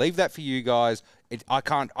out of it. Leave that for you guys. I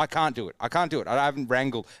can't do it. I haven't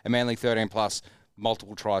wrangled a Manly 13+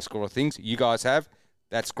 multiple try scorer things. You guys have.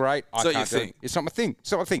 That's great. It's not your thing. It's not my thing.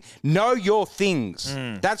 It's not my thing. Know your things.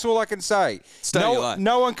 That's all I can say. Stay in your lane.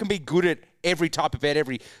 No one can be good at every type of bet.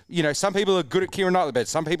 Some people are good at Kieran Knightley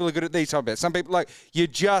bets. Some people are good at these type of bets. Some people you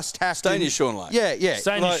just have to Stay in your Sean lane. Yeah.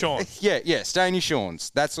 Stay in your Sean. Yeah. Stay in your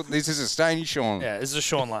Sean's. That's what this is. A stay in your Sean. Yeah, this is a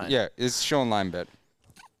Sean Lane. Yeah, it's a Sean Lane bet.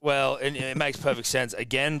 Well, it makes perfect sense.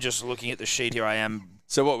 Again, just looking at the sheet here, I am.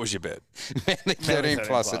 So what was your bet? Manly 13+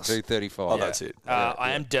 at 235. Oh, that's it.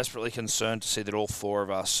 I am desperately concerned to see that all 4 of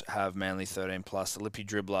us have Manly 13+. The Lippy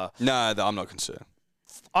Dribbler. No, I'm not concerned.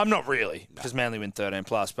 I'm not really, because Manly win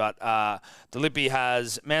 13+. But the Lippy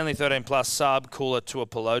has Manly 13+ sub, Cooler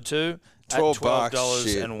Tuapolotu at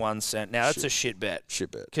 $12.01. Now, that's a shit bet.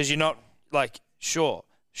 Shit bet. Because you're not, sure.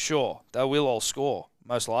 They will all score,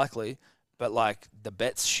 most likely. But, like, the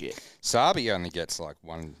bet's shit. Sabi only gets like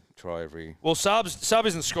one try every. Well, Sub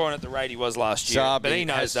isn't scoring at the rate he was last year, Sabi but he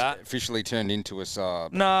knows has that. officially turned into a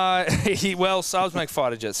Saab. No, Subs make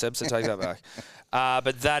fighter jets, Seb, so take that back.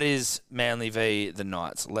 But that is Manly v the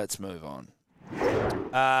Knights. Let's move on.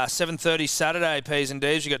 7:30 Saturday, P's and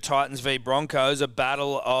D's. You got Titans v Broncos, a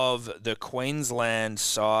battle of the Queensland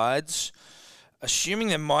sides. Assuming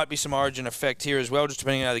there might be some origin effect here as well, just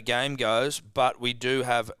depending on how the game goes. But we do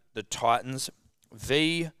have the Titans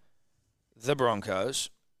v the Broncos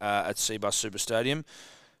at Cbus Super Stadium.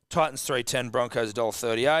 Titans 310, Broncos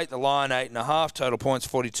 $1.38. The line 8.5. Total points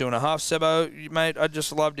 42.5. Sebo, mate, I'd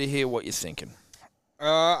just love to hear what you're thinking.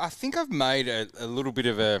 I think I've made a little bit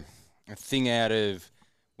of a thing out of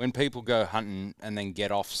when people go hunting and then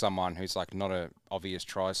get off someone who's like not a obvious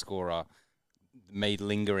try scorer. Me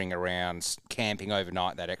lingering around, camping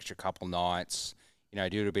overnight that extra couple nights,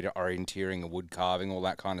 do a bit of orienteering and wood carving, all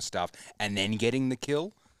that kind of stuff, and then getting the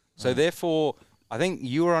kill. So therefore, I think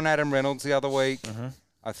you were on Adam Reynolds the other week. Mm-hmm.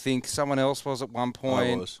 I think someone else was at one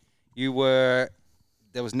point. I was. You were.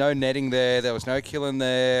 There was no netting there. There was no killing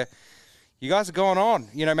there. You guys are going on.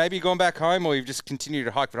 Maybe you're going back home or you've just continued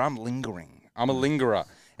to hike, but I'm lingering. I'm a lingerer.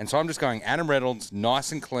 And so I'm just going Adam Reynolds,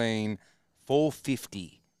 nice and clean,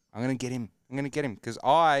 450. I'm going to get him. Because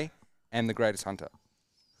I am the greatest hunter.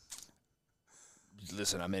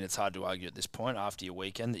 Listen, I mean, it's hard to argue at this point after your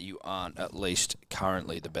weekend that you aren't at least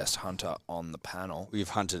currently the best hunter on the panel. We've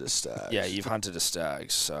hunted a stag. Yeah, you've hunted a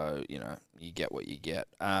stag, so, you get what you get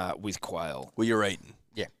with quail. Well, you're eating.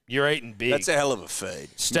 Yeah. You're eating big. That's a hell of a feed.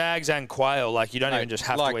 Stags and quail, like, you don't even just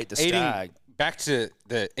have to eat the stag. Back to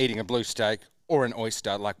the eating a blue steak or an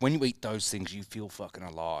oyster, like, when you eat those things, you feel fucking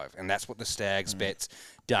alive. And that's what the stag's bet's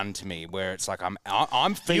done to me, where it's like I'm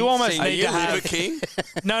you almost Are need you to have Liver King?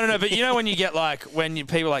 No, but when you get like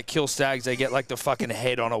people like kill stags, they get like the fucking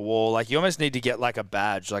head on a wall. Like you almost need to get like a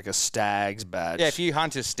badge, like a stag's badge. Yeah, if you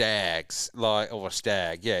hunt a stags or a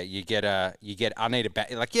stag, yeah, you get I need a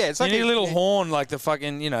badge. Like it's like you need a little horn, like the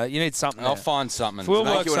fucking you need something. I'll there. find something. We'll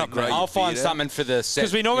Make work you wanna something. grow out. your I'll find beard something for the set.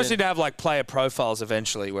 Because we almost need to have like player profiles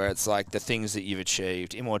eventually, where it's like the things that you've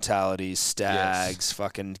achieved, immortalities, stags,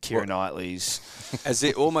 fucking Keira Knightley's. As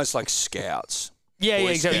it almost like scouts. Yeah,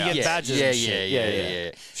 Boy exactly. You Scouts. get badges and shit.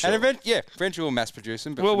 Yeah. Sure. And eventually we'll mass produce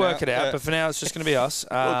them. But We'll for work now, it out, but for now it's just going to be us.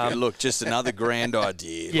 Look, just another grand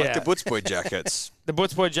idea. Yeah. Like the Butts Boy jackets. The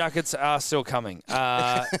Butts Boy jackets are still coming.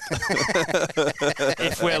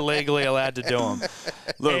 If we're legally allowed to do them.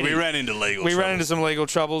 Look, Eddie, we ran into some legal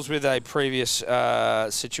troubles with a previous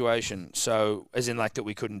situation. So, as in like that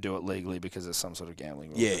we couldn't do it legally because of some sort of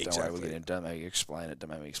gambling rule. Yeah, Don't exactly. Worry, don't make me explain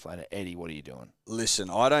it. Eddie, what are you doing?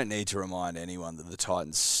 Listen, I don't need to remind anyone that the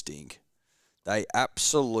Titans stink. They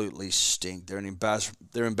absolutely stink. They're an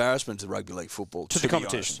embarrassment to rugby league football. To the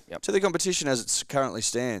competition. Yep. To the competition as it currently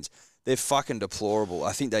stands. They're fucking deplorable.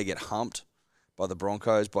 I think they get humped by the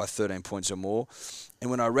Broncos by 13 points or more. And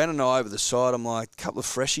when I ran an eye over the side, I'm like, couple of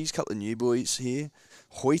freshies, couple of new boys here.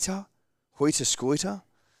 Hoyter Scoiter,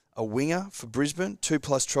 a winger for Brisbane,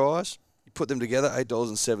 2+ tries. You put them together,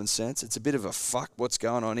 $8.07. It's a bit of a fuck what's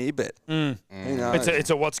going on here bet. It's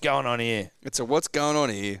a what's going on here. It's a what's going on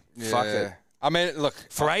here. Yeah. Fuck it. I mean, look,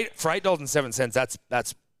 For $8.07,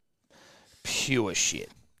 that's pure shit.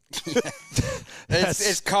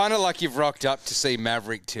 it's kind of like you've rocked up to see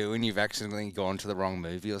Maverick 2 and you've accidentally gone to the wrong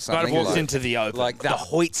movie or something. I've walked into the open. Like the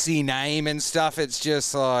Hoytsy name and stuff. It's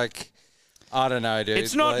just like, I don't know, dude.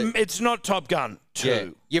 It's not. Like, It's not Top Gun 2. yeah.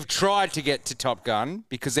 You've tried to get to Top Gun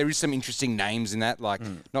because there is some interesting names in that, like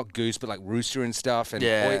not Goose, but like Rooster and stuff. And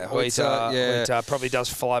Yeah, Hoyter, probably does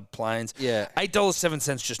fly planes. Yeah.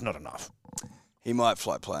 $8.07 just not enough. He might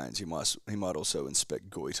fly planes. He might also inspect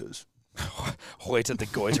goiters. Hoyter the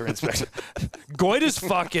goiter inspector.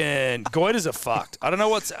 Goiters are fucked. I don't know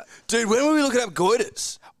what's. Dude, when were we looking up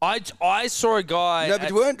goiters? I saw a guy. No, but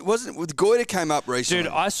the goiter came up recently.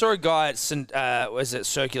 Dude, I saw a guy at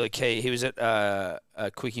Circular Quay. He was at a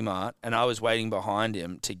Quickie Mart, and I was waiting behind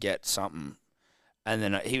him to get something. And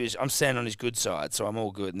then I'm standing on his good side, so I'm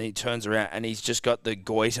all good. And he turns around, and he's just got the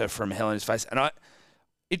goiter from hell in his face. And I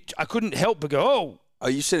couldn't help but go, Oh,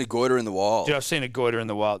 you've seen a goiter in the wild. Dude, I've seen a goiter in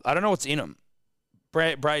the wild. I don't know what's in them.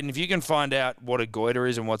 Braden, if you can find out what a goiter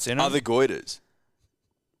is and what's in them. Other goiters.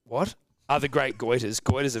 What? Other great goiters.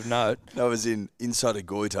 Goiters of note. That was inside a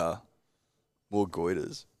goiter. More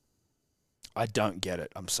goiters. I don't get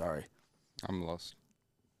it. I'm sorry. I'm lost.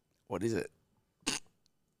 What is it?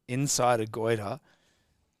 Inside a goiter,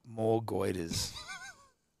 more goiters.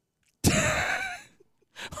 I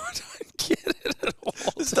don't get it at all.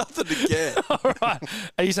 There's There's nothing to get. All right.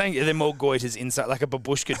 Are you saying they're more goiters inside, like a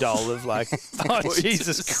babushka doll of like, oh,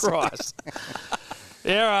 Jesus Christ.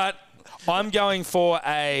 Yeah, all right. I'm going for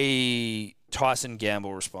a Tyson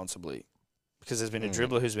gamble responsibly because there's been a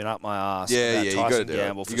dribbler who's been up my ass. Yeah, about you got to Tyson do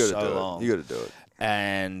gamble it. for You got to so do long. it. You got to do it.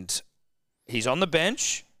 And he's on the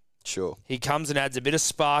bench. Sure. He comes and adds a bit of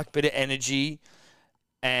spark, bit of energy,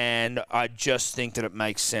 and I just think that it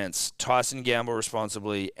makes sense. Tyson gamble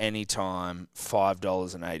responsibly anytime,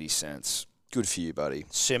 $5.80. Good for you, buddy.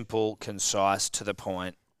 Simple, concise, to the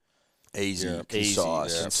point. Easy, Yeah.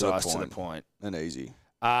 concise, Easy, concise to the point. and easy.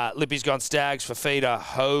 Lippy's gone Stags for feeder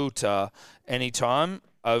Hota anytime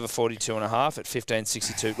over 42.5 at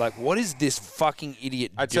 15.62. Like, what is this fucking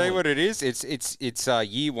idiot I tell you doing? what it is. It's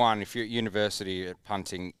year one. If you're at university at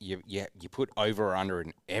punting, you put over or under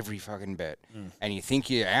in every fucking bet, and you think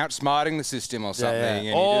you're outsmarting the system or something. Yeah. And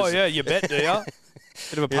you Oh, just- yeah, you bet, do you?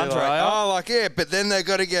 Bit of a You're punter, like, are you? but then they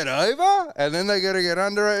got to get over, and then they got to get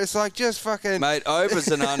under it. It's like just fucking. Mate, overs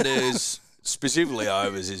and unders, specifically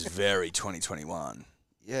overs, is very 2021.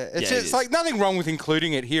 Yeah, Yeah, it it's is. like nothing wrong with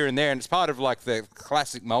including it here and there, and it's part of like the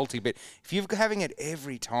classic multi. But if you're having it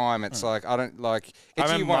every time, it's like I don't like. I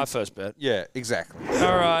It's remember my first bet. Yeah, exactly.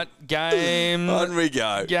 All right, game. On we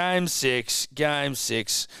go. Game 6.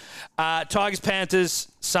 Tigers Panthers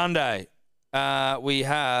Sunday. We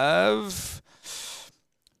have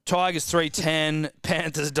Tigers 3.10,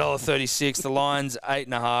 Panthers $1.36, the Lions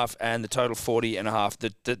 8.5, and the total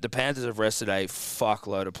 40.5. The Panthers have rested a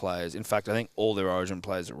fuckload of players. In fact, I think all their Origin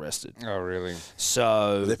players are rested. Oh, really?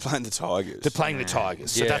 So They're playing the Tigers. they're playing the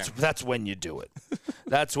Tigers. So Yeah. that's when you do it.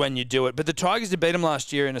 That's when you do it. But the Tigers did beat them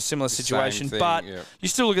last year in a similar situation. thing, But yeah. you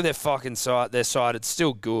still look at their fucking side. Their side, it's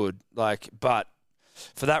still good. Like, but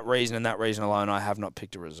for that reason and that reason alone, I have not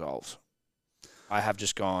picked a result. I have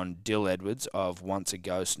just gone Dill Edwards of once a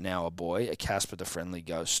ghost, now a boy, a Casper the Friendly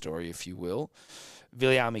Ghost story, if you will.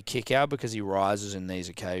 Viliami Kickout because he rises in these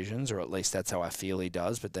occasions, or at least that's how I feel he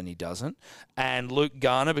does, but then he doesn't. And Luke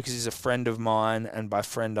Garner because he's a friend of mine, and by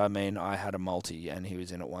friend I mean I had a multi and he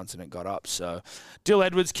was in it once and it got up. So Dill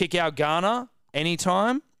Edwards, Kickout Garner,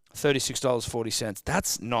 anytime, $36.40.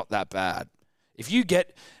 That's not that bad. If you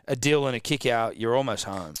get a Dill and a Kickout, you're almost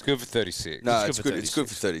home. Good for 36. No, It's it's good for good. It's good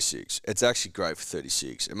for 36. It's actually great for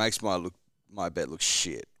 36. It makes my bet look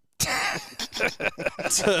shit.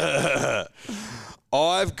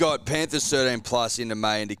 I've got Panthers 13 plus into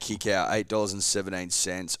May into kick out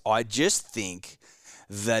 $8.17. I just think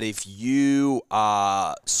that if you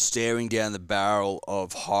are staring down the barrel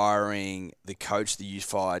of hiring the coach that you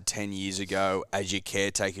fired 10 years ago as your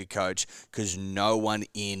caretaker coach because no one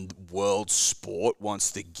in world sport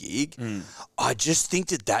wants the gig, I just think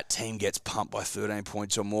that team gets pumped by 13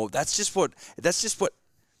 points or more. That's just what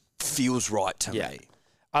feels right to me.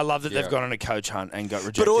 I love that Yeah. they've gone on a coach hunt and got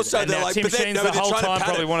rejected. But also, and they're now like, Tim but Sheens they're the whole trying to time pat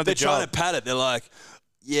probably it. wanted They're the trying job. to pat it. They're like,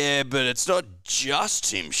 yeah, but it's not just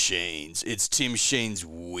Tim Sheens. It's Tim Sheens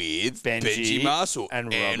with Benji Marshall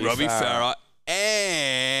and Robbie Robbie Farah. Farah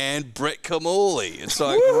and Brett Kamali. It's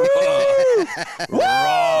like,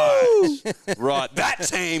 right. That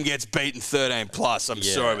team gets beaten 13 plus. I'm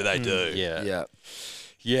sorry, but they do. Yeah.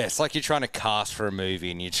 Yeah, it's like you're trying to cast for a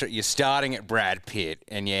movie and you're starting at Brad Pitt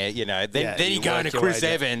and then Yeah, you're you going work to your Chris way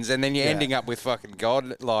down. Evans and then you're ending up with fucking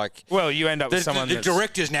God. Like Well, you end up with someone the that's...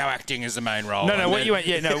 director's now acting as the main role. No, and what then- you went,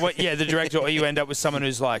 the director, or you end up with someone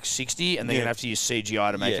who's like 60, and they're Yeah. gonna have to use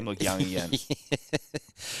CGI to make Yeah. him look young again.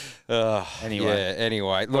 Yeah. Anyway, Anyway,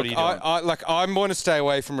 What look, are you doing? I'm going to stay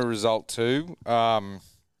away from a result too,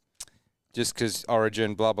 just because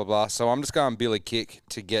Origin, blah blah blah. So I'm just going Billy Kick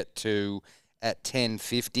to get to at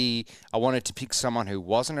 10.50. I wanted to pick someone who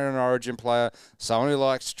wasn't an Origin player, someone who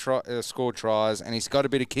likes to score tries, and he's got a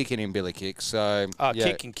bit of kick in him, Billy Kick. So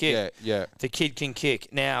Kick can kick. Yeah. the kid can kick.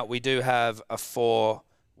 Now we do have a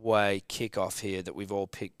 4-way kick-off here that we've all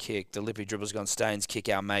picked kick. The Lippy Dribbles gone Staines kick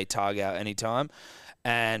out, May tag out anytime,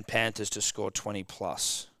 and Panthers to score 20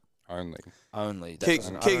 plus only. That Kick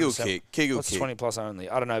doesn't- I will don't understand. kick. Kick will What's kick. 20 plus only?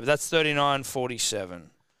 I don't know, but that's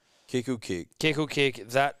 39.47. Kick will kick. Kick will kick.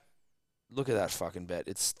 That. Look at that fucking bet.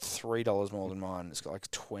 It's $3 more than mine. It's got like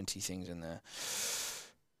 20 things in there.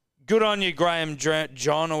 Good on you, Graham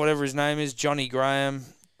John, or whatever his name is. Johnny Graham.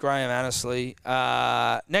 Graham Annesley.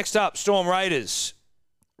 Next up, Storm Raiders.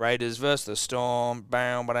 Raiders versus the Storm.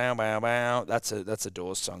 Bow, bow, bow, bow. That's a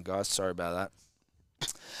Doors song, guys. Sorry about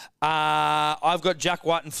that. I've got Jack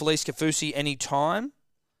White and Felice Kafusi anytime.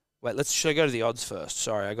 Wait, should I go to the odds first?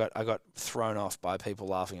 Sorry, I got thrown off by people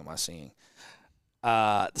laughing at my singing.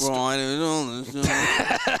 That's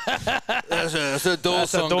a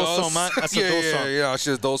Dawes That's a song, Dawes song, guys. mate. That's a Dawes song. Yeah, it's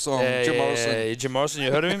just a Dawes song. Jim Morrison. Yeah, Jim Morrison,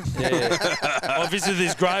 you heard of him? Yeah. I visited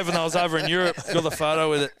his grave when I was over in Europe. Got the photo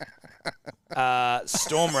with it.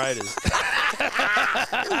 Storm Raiders.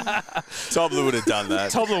 Tobler would have done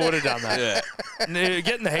that. Tobler would have done that. Yeah.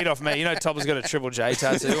 Getting the heat off me. You know Tobler's got a Triple J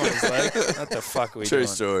tattoo on his leg. What the fuck are we doing? True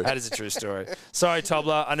story. That is a true story. Sorry,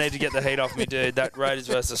 Tobler. I need to get the heat off me, dude. That Raiders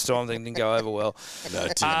versus Storm thing didn't go over well. No,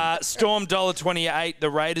 Tim. Storm $1.28. The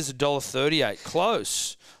Raiders $1.38.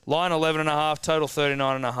 Close. Line 11.5. Total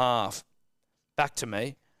 39.5. Back to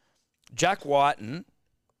me. Jack Whiten,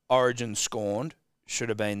 Origin scorned. Should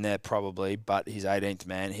have been there probably, but he's 18th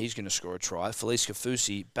man. He's going to score a try. Felice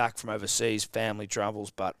Kafusi back from overseas, family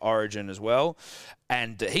troubles, but Origin as well.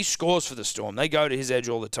 And he scores for the Storm. They go to his edge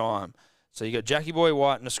all the time. So you got Jackie Boy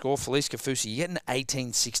White in a score, Felice Kafusi. You get an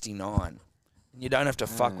 18.69. You don't have to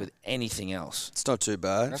fuck with anything else. It's not too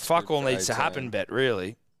bad. Fuck all needs to happen bet,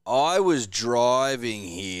 really. I was driving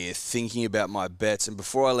here thinking about my bets, and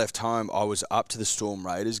before I left home, I was up to the Storm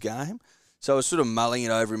Raiders game. So I was sort of mulling it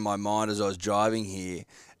over in my mind as I was driving here.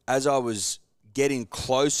 As I was getting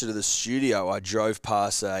closer to the studio, I drove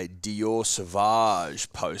past a Dior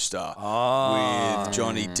Sauvage poster with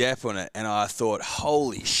Johnny Depp on it, and I thought,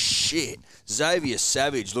 holy shit, Xavier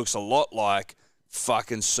Savage looks a lot like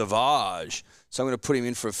fucking Sauvage. So I'm going to put him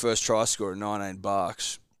in for a first try score at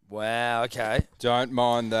 $19. Wow, okay. Don't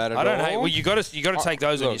mind that at all. I don't hate. Well, you got to take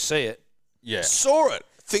those when you see it. Yeah. Saw it.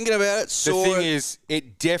 Thinking about it, The saw thing it. is,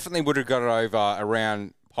 it definitely would have got it over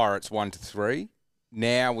around Pirates 1-3.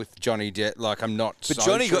 Now with Johnny Depp, like I'm not. But so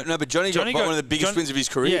Johnny sure. got one of the biggest wins of his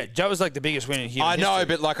career. Yeah, that was like the biggest win in human I know,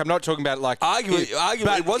 history. but like I'm not talking about like Arguably,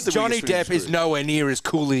 but it was the Johnny biggest win of Depp his is career. nowhere near as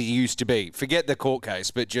cool as he used to be. Forget the court case,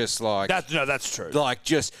 but just like That's true. like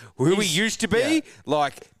just who he used to be, yeah.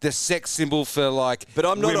 like the sex symbol for like. But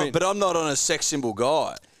I'm not. women. But I'm not on a sex symbol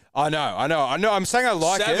guy. I know. I'm saying I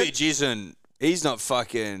like it, Savage isn't. He's not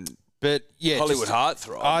fucking but yeah, Hollywood just,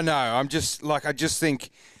 heartthrob. I know. I'm just like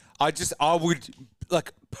I would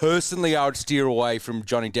like personally I would steer away from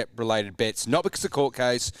Johnny Depp related bets, not because of court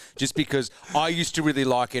case, just because I used to really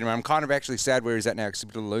like him. And I'm kind of actually sad where he's at now because he's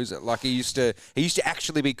a bit of a loser. Like he used to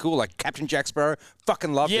actually be cool. Like Captain Jack Sparrow,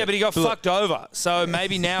 fucking loved it. Yeah, but he got fucked over. So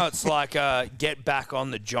maybe now it's like get back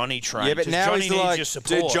on the Johnny train. Yeah, but 'cause now Johnny he's needs like- your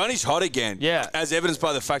support. Dude, Johnny's hot again. Yeah. As evidenced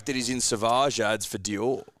by the fact that he's in Sauvage ads for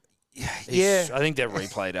Dior. Yeah. I think they're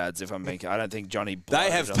replayed ads. If I'm being, I don't think Johnny. They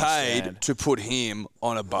blows have on the paid stand. to put him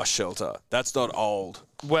on a bus shelter. That's not old.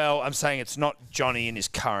 Well, I'm saying it's not Johnny in his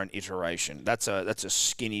current iteration. That's a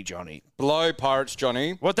skinny Johnny. Below Pirates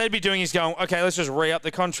Johnny. What they'd be doing is going, okay, let's just re-up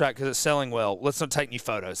the contract because it's selling well. Let's not take new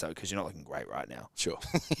photos though because you're not looking great right now. Sure.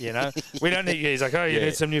 You know, we don't need. He's like, oh, you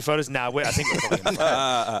need some new photos. Nah, I think we're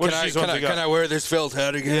probably. Can I wear this felt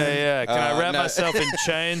hat again? Yeah. Can I wrap no. myself in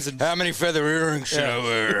chains and? How many feather earrings should I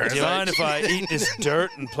wear? Do you mind if I eat this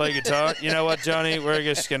dirt and play guitar? You know what, Johnny? We're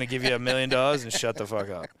just going to give you $1 million and shut the fuck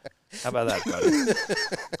up. How about that,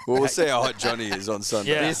 buddy? Well, we'll see how hot Johnny is on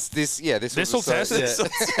Sunday. Yeah. This will test it.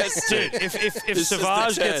 Dude, if This is the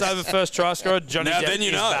Sauvage gets test. over first try scorer, Johnny Now Depp then you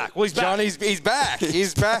is know. back. Well, he's back. he's back.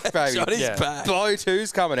 He's back, baby. Johnny's Yeah. back. Blow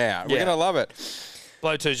 2's coming out. We're Yeah. gonna love it.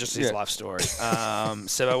 Blow 2 is just his Yeah. life story.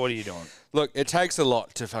 Sebo, what are you doing? Look, it takes a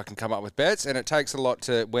lot to fucking come up with bets, and it takes a lot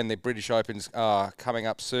to when the British Opens are coming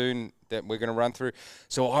up soon that we're going to run through.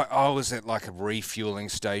 So I was at like a refueling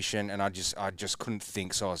station, and I just couldn't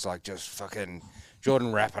think. So I was like, just fucking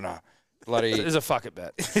Jordan Rapiner, bloody. It's a fuck it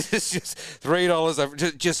bet. It's just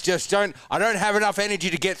 $3. Just don't. I don't have enough energy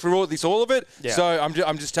to get through all of it. Yeah. So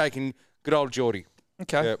I'm just taking good old Geordie.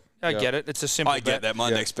 Okay. Yep. I Yep. get it. It's a simple I get bet. that.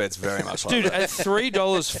 My next bet's very much like Dude, that. at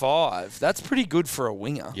 $3.05, that's pretty good for a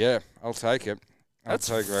winger. Yeah, I'll take it. That's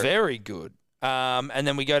take it. very good. And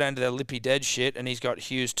then we go down to the Lippy Dead shit, and he's got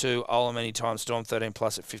Hughes 2, Olam anytime Storm 13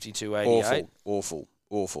 plus at 52.88.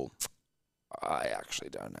 Awful. I actually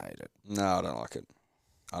don't hate it. No, I don't like it.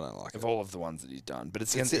 Of all of the ones that he's done, but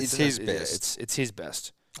it's It's his yeah, best. It's his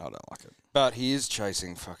best. I don't like it. But he is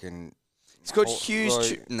chasing fucking. It's got Oh, huge.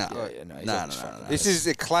 like- No. Yeah, no, he's No. always fucking- This is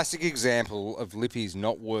a classic example of Lippies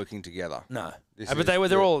not working together. No, This but is- they're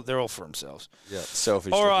yeah. all for themselves.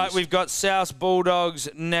 Selfish. All right, lookies. we've got South Bulldogs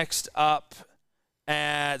next up.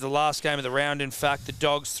 The last game of the round, in fact, the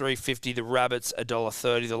Dogs $3.50, the Rabbits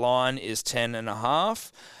 $1.30. The line is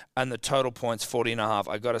 10.5, and the total points 40.5.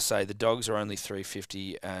 I got to say, the Dogs are only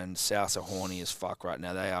 $3.50, and South are horny as fuck right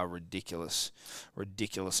now. They are ridiculous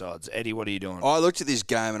odds. Eddie, what are you doing? I looked at this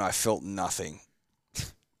game and I felt nothing.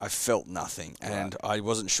 And I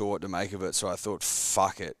wasn't sure what to make of it, so I thought,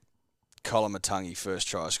 fuck it. Colin Matangi first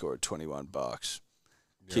try score at $21.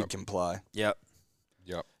 Kid can play. Yep.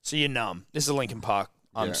 Yep. So you're numb. This is a Linkin Park.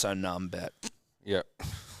 I'm Yeah. so numb bet. Yep.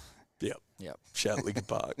 Yep. Shout out Linkin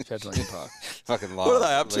Park. Shout out to Linkin Park. Fucking love. What are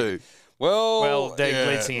they up to? Well, their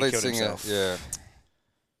lead singer killed himself. Yeah.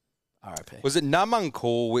 R.I.P. Was it Numb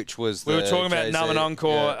Encore, which was We were the talking about Jay-Z? Numb and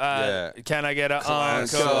Encore. Yeah. Can I get a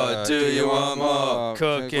Close encore? God, do you want more?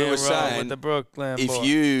 Cook We and were roll saying, with the Brooklyn If boy.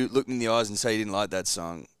 you look in the eyes and say you didn't like that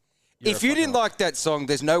song, If you didn't like that song,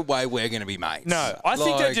 there's no way we're going to be mates. No, I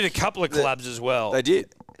think they Like, did a couple of collabs as well. they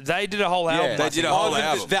did. They did a whole album. they I did think. a whole the,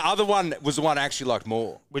 album. The other one was the one I actually liked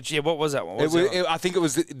more. Which, what was that one? What was the other one? I think it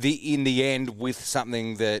was the in the end with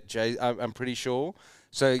something that Jay. I'm pretty sure.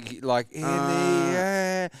 So like in the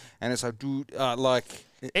end, and it's like dude, like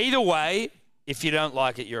Either way, if you don't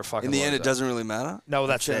like it, you're a fucking In the end, loser. it doesn't really matter. No,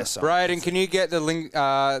 that's their song. Braden, can you get the link?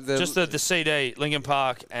 Just the CD, Linkin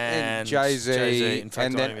Park and Jay-Z, In fact,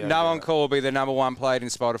 and I don't even then know No who Encore will be the number one played in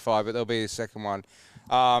Spotify, but there'll be the second one.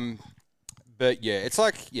 But yeah, it's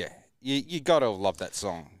like you gotta love that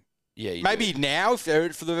song. Yeah, you Maybe do. now if you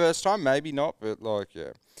heard it for the first time, maybe not, but like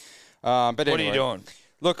yeah. But What anyway. are you doing?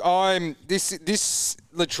 Look, I'm this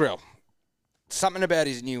Latrell. Something about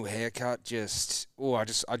his new haircut just I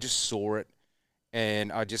just saw it,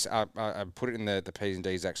 and I put it in the P's and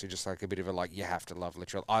D's actually, just like a bit of a like you have to love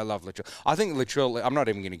Latrell. I love Latrell. I think Latrell. I'm not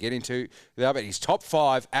even going to get into that, but he's top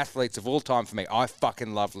 5 athletes of all time for me. I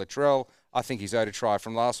fucking love Latrell. I think he's owed a try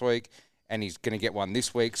from last week, and he's going to get one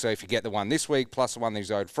this week. So if you get the one this week plus the one that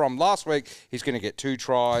he's owed from last week, he's going to get 2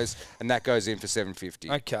 tries, and that goes in for $750.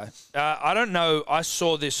 Okay. I don't know. I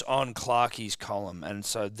saw this on Clarkie's column, and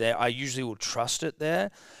so there I usually will trust it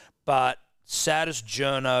there. But saddest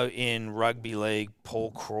journo in rugby league,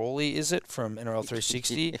 Paul Crawley, is it, from NRL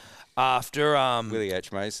 360? After Willie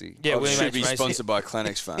H. Macy. yeah, William should H. be Macy. sponsored by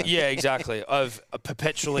Clinics Phone. Yeah, exactly. Of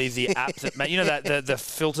perpetually the app that that the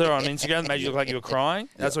filter on Instagram that made you look like you were crying.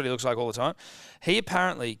 That's what he looks like all the time. He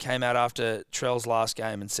apparently came out after Trell's last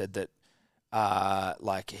game and said that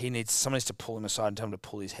like someone needs to pull him aside and tell him to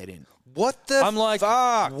pull his head in. What the I'm like,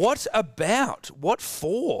 fuck? what about? What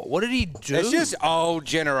for? What did he do? It's just old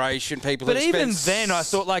generation people. But that even spend then, I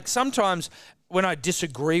thought like sometimes when I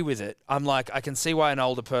disagree with it, I'm like, I can see why an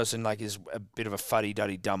older person like is a bit of a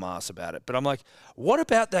fuddy-duddy dumbass about it. But I'm like, what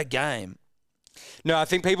about that game? No, I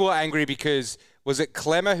think people are angry because was it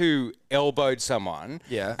Clemmer who elbowed someone?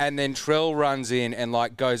 Yeah. And then Trell runs in and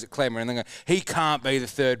like goes at Clemmer and then go, he can't be the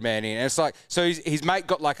third man in. And it's like, so his mate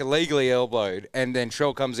got like illegally elbowed and then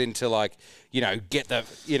Trell comes in to like, get the,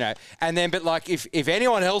 and then, but like if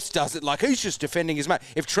anyone else does it, like he's just defending his mate.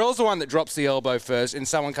 If Trell's the one that drops the elbow first and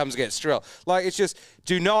someone comes against Trell, like it's just,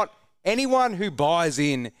 anyone who buys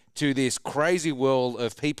in to this crazy world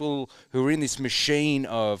of people who are in this machine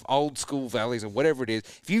of old school values or whatever it is,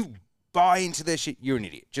 if you buy into their shit, you're an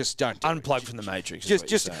idiot. Just don't do it. Unplug from the Matrix. is what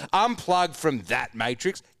Just you're saying. unplug from that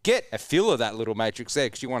matrix. Get a feel of that little matrix there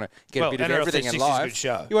because you want to get a bit of NRL everything in 360 is a life. good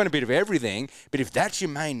show. You want a bit of everything. But if that's your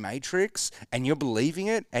main matrix and you're believing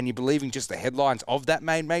it and you're believing just the headlines of that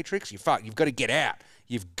main matrix, you've got to get out.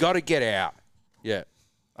 You've got to get out. Yeah.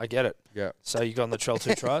 I get it. Yeah. So you got on the Trell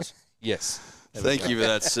 2 tries? Yes. Thank you for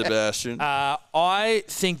that, Sebastian. I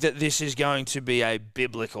think that this is going to be a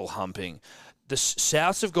biblical humping. The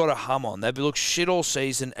Souths have got a hum on. They've looked shit all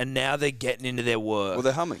season, and now they're getting into their work. Well,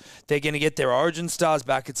 they're humming. They're going to get their Origin stars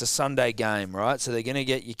back. It's a Sunday game, right? So they're going to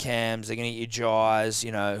get your Cams, they're going to get your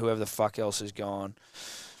Jais, whoever the fuck else is gone.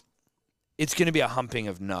 It's going to be a humping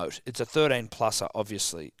of note. It's a 13-pluser,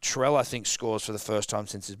 obviously. Trell, I think, scores for the first time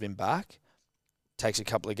since he's been back. Takes a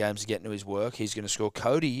couple of games to get into his work. He's going to score.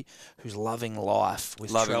 Cody, who's loving life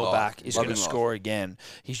with Trell back, is going to score again.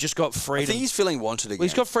 He's just got freedom. I think he's feeling wanted again. Well,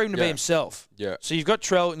 he's got freedom to be himself. Yeah. So you've got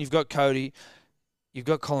Trell and you've got Cody. You've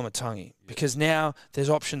got Koloamatangi. Because now there's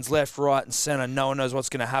options left, right, and centre. No one knows what's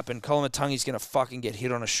going to happen. Koloamatangi's going to fucking get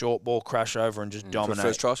hit on a short ball, crash over, and just dominate. For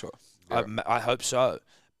first try scorer. I hope so.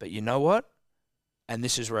 But you know what? And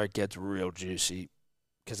this is where it gets real juicy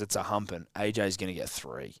because it's a humping. AJ's going to get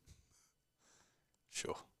 3.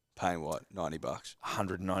 Sure. Paying what? $90.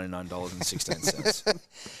 $199.16.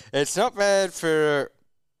 It's not bad for...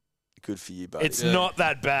 Good for you, buddy. It's not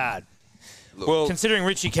that bad. Look, Well, Considering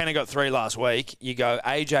Richie Kenner got 3 last week, you go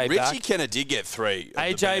AJ Richie back. Kenner did get 3. of the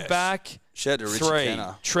AJ best. back. Shout out to Richie 3.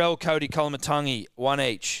 Kenner. Trell, Cody, Koloamatangi, 1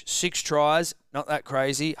 each. 6 tries. Not that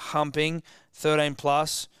crazy. Humping.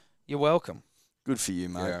 13+. You're welcome. Good for you,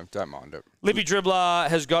 mate. yeah, don't mind it. Lippy Dribbler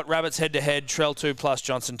has got Rabbits head-to-head, Trell 2+,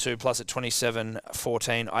 Johnson 2+, at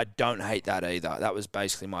 27.14. I don't hate that either. That was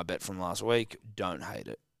basically my bet from last week. Don't hate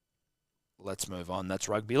it. Let's move on. That's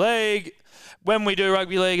Rugby League. When we do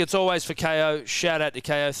Rugby League, it's always for KO. Shout out to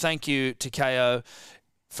KO. Thank you to KO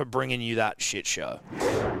for bringing you that shit show.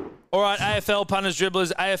 All right, AFL punters,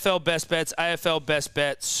 dribblers, AFL best bets, AFL best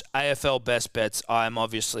bets, AFL best bets. I am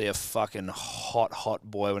obviously a fucking hot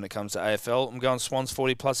boy when it comes to AFL. I'm going Swans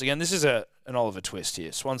 40 plus again. This is an Oliver twist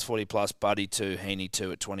here. Swans 40 plus, Buddy 2, Heaney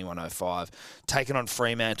 2 at 21.05. Taking on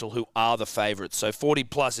Fremantle, who are the favourites. So 40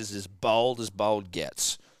 plus is as bold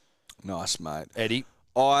gets. Nice, mate. Eddie?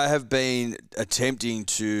 I have been attempting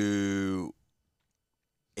to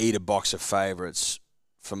eat a box of favourites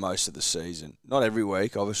for most of the season. Not every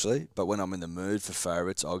week, obviously, but when I'm in the mood for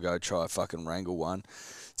favourites, I'll go try fucking wrangle one.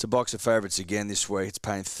 It's a box of favourites again this week. It's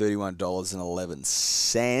paying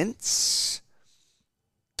 $31.11.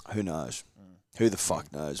 Who knows? Who the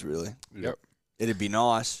fuck knows, really? Yep. It'd be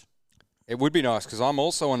nice. It would be nice because I'm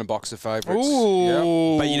also on a box of favourites.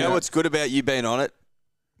 Ooh. But you know what's good about you being on it?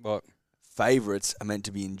 What? Favourites are meant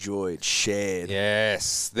to be enjoyed, shared.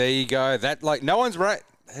 Yes, there you go. That no one's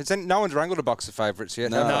wrangled a box of favourites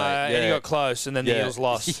yet. No. have No, they? Eddie got close, and then the Eels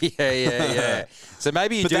lost. yeah. So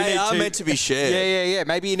maybe you But do they need are to, meant to be shared. Yeah.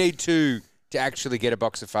 Maybe you need to actually get a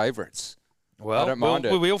box of favourites. Well, I don't mind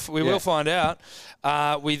we will Yeah. find out.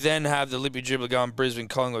 We then have the Lippy Dribbler going Brisbane,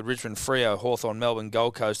 Collingwood, Richmond, Freo, Hawthorn, Melbourne,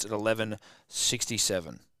 Gold Coast at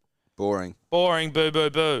 11.67. Boring. Boring,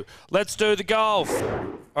 boo. Let's do the golf.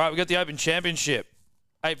 All right, we got the Open Championship.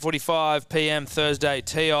 8:45 p.m. Thursday,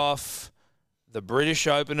 tee off. The British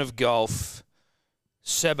Open of Golf.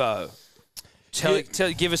 Sebo,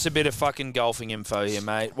 give us a bit of fucking golfing info here,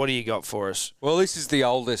 mate. What do you got for us? Well, this is the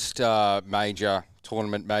oldest major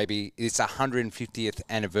tournament, maybe. It's 150th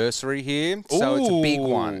anniversary here, so it's a big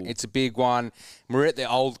one. It's a big one. We're at the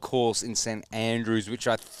old course in St Andrews, which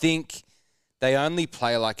I think they only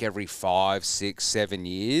play like every 5, 6, 7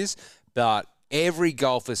 years, but every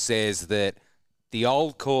golfer says that the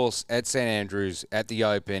old course at St Andrews at the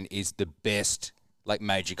Open is the best like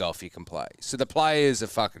major golf you can play. So the players are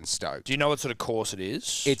fucking stoked. Do you know what sort of course it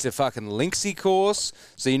is? It's a fucking linksy course,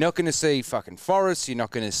 so you're not going to see fucking forests, you're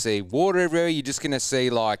not going to see water everywhere, you're just going to see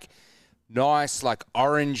like nice like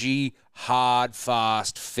orangey, hard,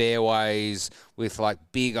 fast fairways with like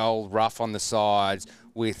big old rough on the sides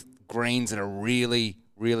with greens that are really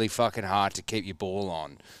fucking hard to keep your ball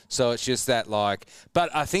on. So it's just that like,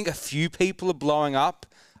 but I think a few people are blowing up.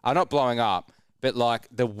 Not blowing up, but like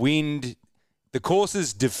the wind, the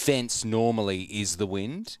course's defense normally is the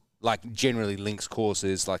wind. Like generally links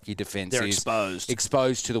courses, like your defense They're is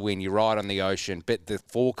exposed to the wind. You're right on the ocean, but the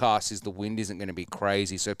forecast is the wind isn't going to be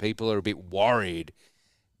crazy. So people are a bit worried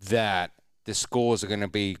that the scores are going to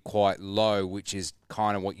be quite low, which is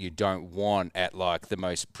kind of what you don't want at like the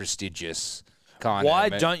most prestigious kind of. Why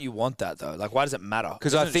don't you want that though? Like, why does it matter?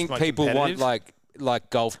 Because I Isn't it think just more people want competitive? like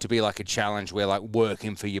golf to be like a challenge where like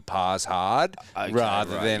working for your pars hard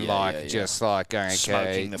rather right. than Yeah. just like going okay,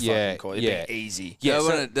 Smoking the fucking course. It'd be easy. Yeah,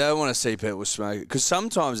 They don't want to see people smoke. Because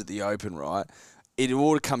sometimes at the Open, right, it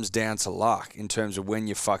all comes down to luck in terms of when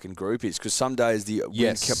your fucking group is. Because some days the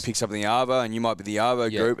wind picks up in the Arvo and you might be the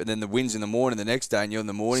Arvo group, and then the wind's in the morning the next day and you're in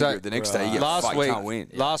the morning group the next day. You can't win.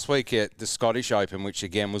 Last week at the Scottish Open, which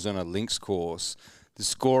again was on a links course, the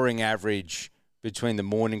scoring average between the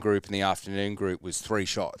morning group and the afternoon group was 3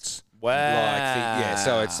 shots. Wow.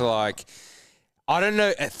 So it's like, I don't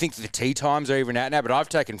know. I think the tee times are even out now, but I've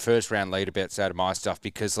taken first round leader bets out of my stuff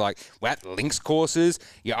because, like, at links courses,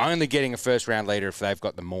 you're only getting a first round leader if they've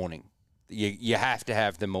got the morning. You have to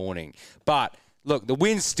have the morning. But look, the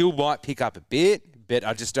wind still might pick up a bit, but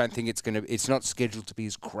I just don't think it's not scheduled to be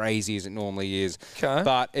as crazy as it normally is. Okay.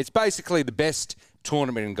 But it's basically the best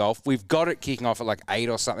tournament in golf. We've got it kicking off at like 8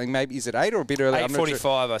 or something. Maybe is it 8 or a bit early?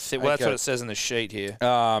 8:45, I think. Well, that's Okay. what it says in the sheet here.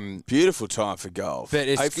 Beautiful time for golf. But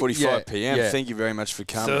it's- 8:45 p.m. yeah. Thank you very much for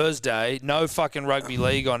coming. Thursday, no fucking rugby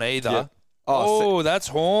league on either. Yeah. Oh, that's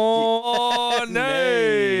horny.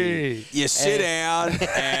 You sit down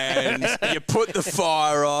and you put the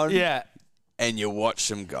fire on Yeah. and you watch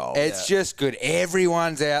some golf. It's just good.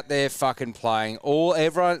 Everyone's out there fucking playing.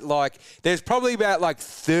 Everyone, like, there's probably about like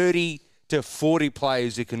 30 to 40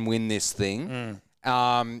 players who can win this thing.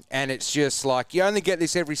 And it's just like, you only get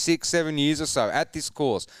this every 6, 7 years or so at this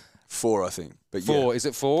course. 4, I think. But 4, yeah, is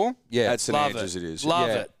it 4? Yeah. at St Love Andrews it. it is. Love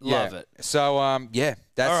Yeah, it. Love yeah. it. So,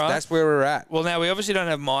 that's where we're at. Well, now we obviously don't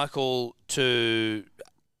have Michael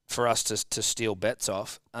for us to steal bets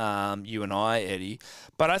off, you and I, Eddie.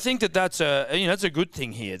 But I think that's a good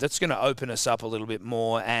thing here. That's going to open us up a little bit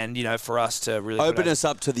more, and for us to really Open us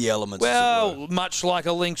up to the elements. as it Well, were. much like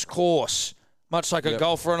a links course, much like a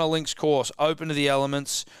golfer on a links course, open to the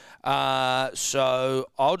elements. So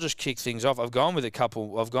I'll just kick things off. I've gone with a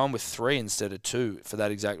couple. I've gone with 3 instead of 2 for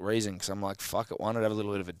that exact reason. Because I'm like, fuck it, why not have a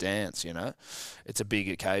little bit of a dance? It's a big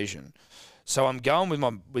occasion. So I'm going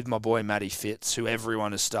with my boy Matty Fitz, who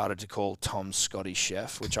everyone has started to call Tom Scotty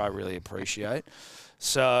Chef, which I really appreciate.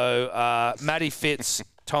 So Matty Fitz,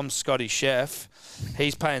 Tom Scotty Chef,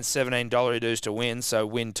 he's paying $17 dues to win, so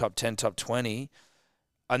win top 10, top 20.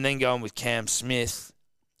 I'm then going with Cam Smith,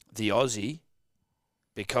 the Aussie,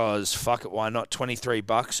 because fuck it, why not?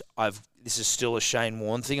 $23. This is still a Shane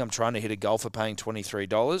Warne thing. I'm trying to hit a golfer paying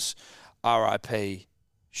 $23. R.I.P.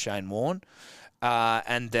 Shane Warne.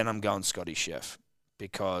 And then I'm going Scotty Chef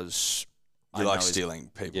because You like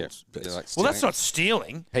stealing people's bets. Well, that's not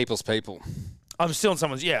stealing. People's people. I'm stealing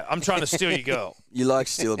someone's. Yeah, I'm trying to steal your girl. You like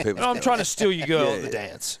stealing people's I'm bets. trying to steal your girl Yeah, at the yeah.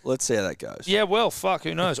 dance. Let's see how that goes. Yeah, well, fuck,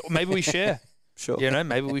 who knows? Or maybe we share. Sure.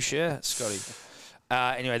 Maybe we share, Scotty.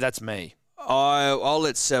 Anyway, that's me. I'll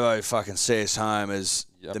let Sebo fucking see us home as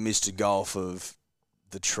the Mr. Golf of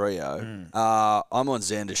the trio. I'm on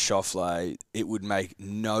Xander Schauffele. It would make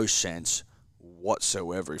no sense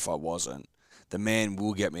whatsoever if I wasn't. The man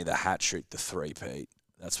will get me the hat trick, the three-peat.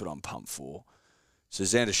 That's what I'm pumped for. So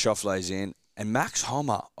Xander Schauffele's in. And Max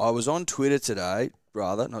Homer. I was on Twitter today.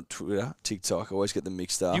 Rather, not Twitter, TikTok. I always get them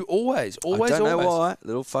mixed up. You always. I don't know why.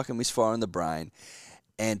 Little fucking misfire in the brain.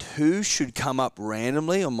 And who should come up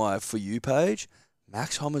randomly on my For You page?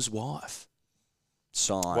 Max Homer's wife.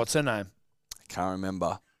 Sign. What's her name? Can't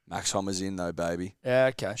remember. Max Homer's in though, baby. Yeah,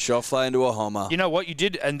 okay. Schauffele into a Homer. You know what you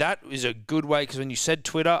did? And that is a good way, because when you said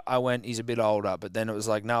Twitter, I went, he's a bit older. But then it was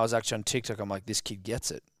like, no, I was actually on TikTok. I'm like, this kid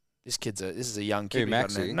gets it. This is a young kid. Who,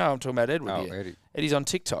 Maxie? No, I'm talking about Edward Oh, here. Eddie. Eddie's on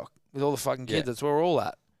TikTok with all the fucking kids. Yeah. That's where we're all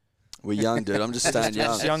at. We're young, dude. I'm just staying young.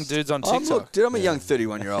 Just young dudes on Oh, TikTok. look, dude, I'm a young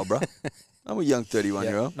 31-year-old, bro. I'm a young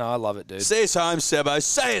 31-year-old. No, I love it, dude. See us home, Sebo.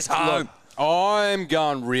 See us home. I'm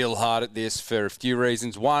going real hard at this for a few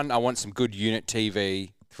reasons. One, I want some good unit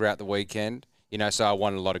TV throughout the weekend. So I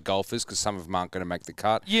want a lot of golfers because some of them aren't going to make the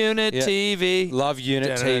cut. Unit Yeah. TV. Love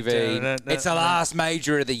Unit TV. Dun-dun-dun-dun-dun. It's the last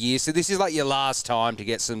major of the year, so this is like your last time to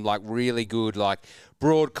get some like really good like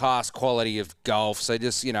broadcast quality of golf. So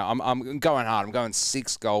just I'm going hard. I'm going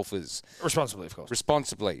 6 golfers Responsibly, of course.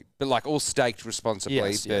 responsibly, but like all staked responsibly.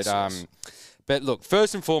 Yes, but yes. But look,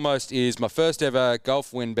 first and foremost is my first ever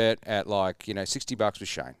golf win bet at $60 with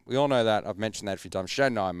Shane. We all know that. I've mentioned that a few times. Shane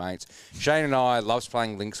and I are mates. Shane and I loves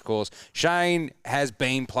playing links course. Shane has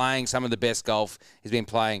been playing some of the best golf he's been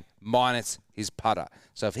playing minus his putter.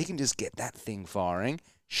 So if he can just get that thing firing,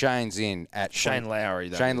 Shane's in at Shane Lowry,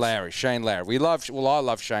 that Shane is. Lowry. Shane Lowry. I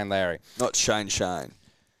love Shane Lowry. Not Shane.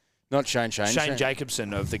 Not Shane. Shane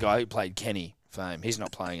Jacobson of the guy who played Kenny fame. He's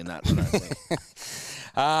not playing in that, I don't think.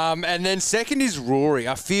 And then second is Rory.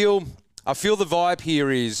 I feel the vibe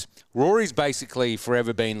here is Rory's basically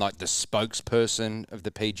forever been like the spokesperson of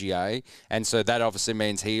the PGA, and so that obviously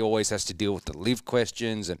means he always has to deal with the live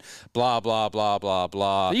questions and blah blah blah blah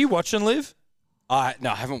blah. Are you watching Liv? I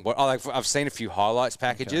haven't. I've seen a few highlights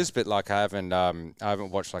packages, but like I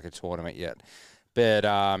haven't watched like a tournament yet. But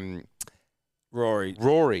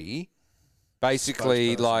Rory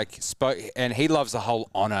basically spoke, and he loves the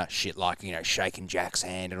whole honour shit, like shaking Jack's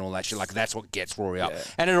hand and all that shit. Like that's what gets Rory up,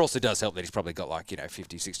 and it also does help that he's probably got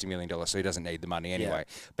 $50-60 million, so he doesn't need the money anyway.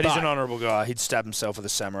 Yeah. But he's an honourable guy. He'd stab himself with a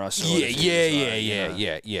samurai sword.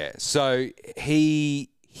 Yeah. So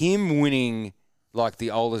him winning like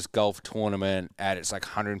the oldest golf tournament at its like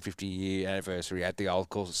 150-year anniversary at the old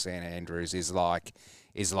course of St Andrews is like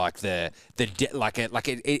it's not a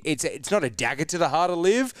dagger to the heart of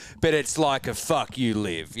Liv, but it's like a fuck you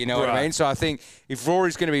Liv. You know what I mean? So I think if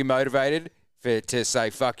Rory's going to be motivated to say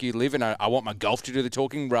fuck you Liv, and I want my golf to do the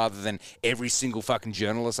talking rather than every single fucking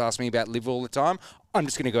journalist ask me about Liv all the time, I'm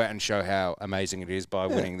just going to go out and show how amazing it is by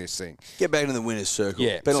winning this thing. Get back into the winner's circle.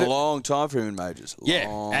 Yeah. Been a long time for him in majors.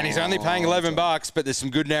 And he's only paying $11, but there's some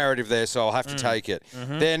good narrative there, so I'll have to take it.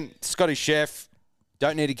 Mm-hmm. Then Scotty Chef,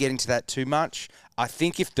 don't need to get into that too much. I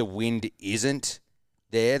think if the wind isn't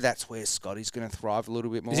there, that's where Scotty's going to thrive a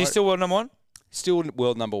little bit more. Is he still world number 1? Still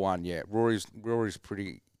world number 1, yeah. Rory's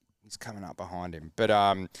pretty. He's coming up behind him, but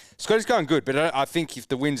Scotty's going good. But I think if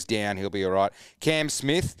the wind's down, he'll be all right. Cam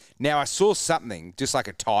Smith. Now I saw something, just like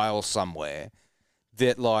a tile somewhere,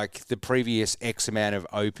 that like the previous X amount of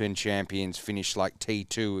Open champions finished like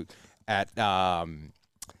T2 at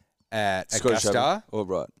Augusta. All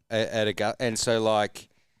right. At Augusta, and so like.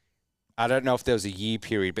 I don't know if there was a year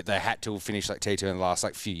period, but they had to finish like T2 in the last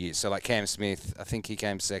like few years. So like Cam Smith, I think he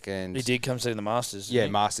came second. He did come second in the Masters. Yeah, didn't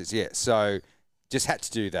he? Masters. Yeah, so just had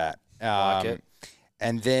to do that. Like it.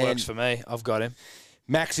 And then Works for me. I've got him.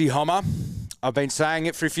 Maxi Homer. I've been saying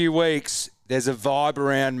it for a few weeks. There's a vibe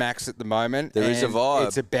around Max at the moment. There is a and vibe.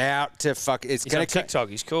 It's about to fuck. It's He's going on TikTok.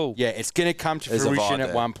 He's cool. Yeah, it's going to come to There's a fruition vibe at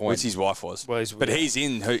there, one point. which his wife was. Well, But he's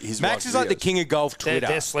in his Max wife's is like the videos. king of golf Twitter.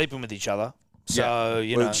 They're sleeping with each other. So,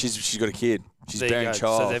 you Well, know. she's got a kid. She's there you bearing go.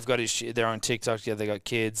 child. So they've got they're on TikTok together. They got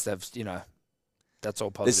kids. They've, you know, that's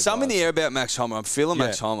all positive. There's something in vibes. the air about Max Homer. I'm feeling Yeah.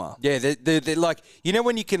 Max Homer. Yeah, they're like, you know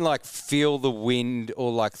when you can like feel the wind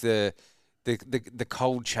or like the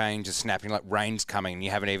cold change is snapping, like rain's coming and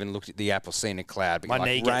you haven't even looked at the apple, seen a cloud. But My you're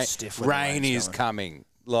like, knee gets stiff when the rain rain's is coming.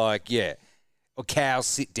 Like, yeah. Or cows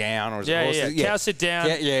sit down or horses. Cows sit down.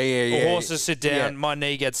 Yeah. Or horses sit down. Yeah. My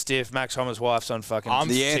knee gets stiff. Max Homer's wife's on fucking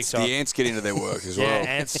The TikTok. ants get into their work as Yeah, well.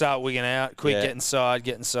 ants start wigging out. Quick, Yeah.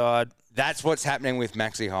 get inside. That's what's happening with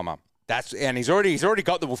Maxi Homer. And he's already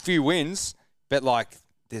got the few wins, but like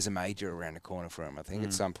there's a major around the corner for him, I think,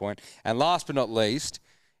 at some point. And last but not least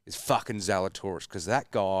is fucking Zalatoris, because that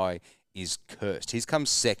guy is cursed. He's come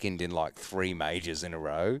second in like 3 majors in a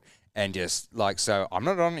row. And just like, so I'm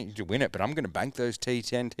not on it to win it, but I'm going to bank those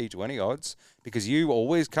T10, T20 odds because you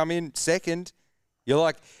always come in second. You're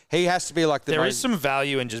like, he has to be like the There most, is some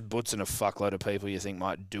value in just bootsing a fuckload of people you think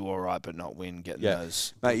might do all right but not win, getting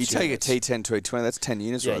those. Mate, you boots take units. a T10 to a 20, that's 10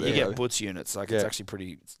 units Yeah, right there. you get bro. boots units. Like, Yeah. it's actually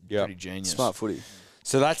pretty genius. Smart footy.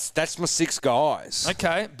 So that's my 6 guys.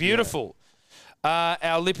 Okay, beautiful.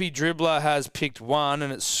 Our Lippy dribbler has picked one,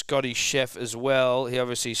 and it's Scotty Chef as well. He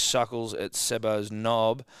obviously suckles at Sebo's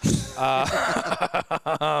knob.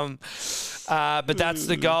 But that's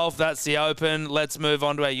the golf. That's the open. Let's move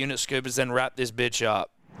on to our unit scoopers, then wrap this bitch up.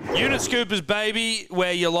 Unit scoopers, baby,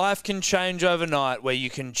 where your life can change overnight, where you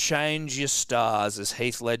can change your stars, as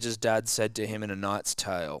Heath Ledger's dad said to him in A Knight's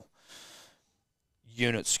Tale.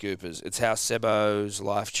 Unit scoopers. It's how Sebo's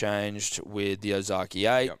life changed with the Ozaki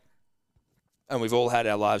 8. Yep. And we've all had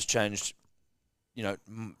our lives changed, you know,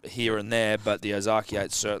 here and there, but the Ozaki 8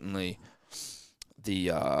 certainly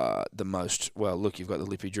the most. Well, look, you've got the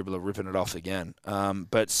Lippy dribbler ripping it off again.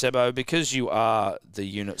 But Sebo, because you are the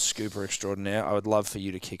unit scooper extraordinaire, I would love for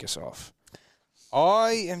you to kick us off.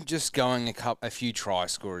 I am just going a few try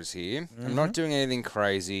scorers here. I'm not doing anything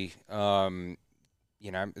crazy. You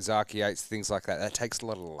know, Zaki 8s, things like that. That takes a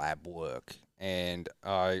lot of lab work. And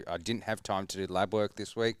I didn't have time to do lab work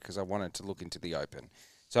this week because I wanted to look into the open.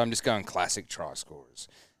 So I'm just going classic try scorers.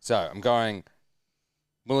 So I'm going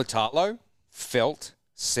Mulatalo, Felt,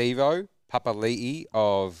 Sevo, Papali'i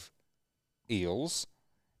of Eels,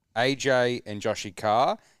 AJ and Joshi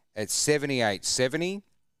Carr at 78-70.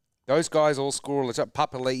 Those guys all score all the time.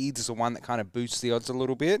 Papali'i is the one that kind of boosts the odds a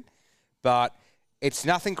little bit. But it's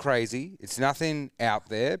nothing crazy. It's nothing out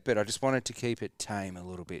there. But I just wanted to keep it tame a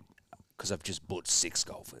little bit because I've just bought 6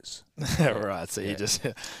 golfers. Right, so you just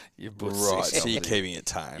you put Right, six so you're dollars. keeping it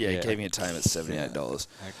tame. Yeah, keeping it tame at $78.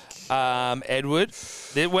 Edward,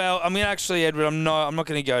 well, I mean, actually, Edward, I'm not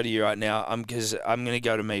going to go to you right now. Because I'm going to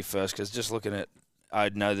go to me first. Because just looking at, I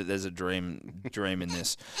know that there's a dream in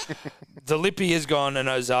this. The Lippy has gone an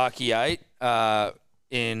Ozaki 8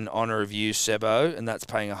 in honor of you, Sebo, and that's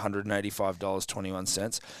paying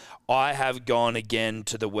 $185.21. I have gone again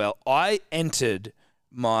to the well. I entered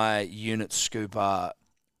my unit scooper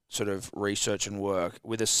sort of research and work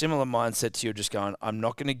with a similar mindset to you, just going, I'm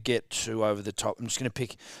not going to get too over the top. I'm just going to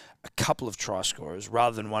pick a couple of try scorers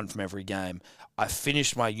rather than one from every game. I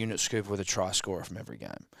finished my unit scooper with a try scorer from every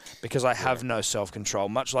game because I have no self-control.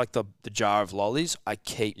 Much like the jar of lollies, I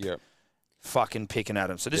keep fucking picking at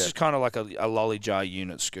them. So this is kind of like a lolly jar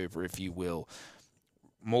unit scooper, if you will.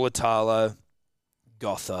 Mulatalo,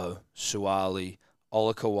 Gotho, Suali,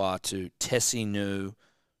 Olakawatu, Tessie Nu,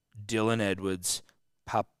 Dylan Edwards,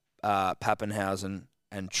 Pappenhausen,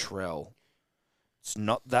 and Trell. It's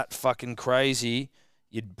not that fucking crazy.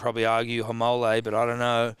 You'd probably argue Homole, but I don't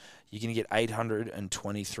know. You're going to get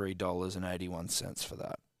 $823.81 for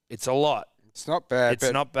that. It's a lot. It's not bad.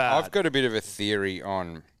 It's not bad. I've got a bit of a theory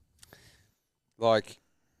on, like,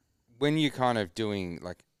 when you're kind of doing,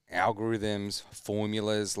 like, algorithms,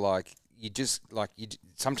 formulas, like,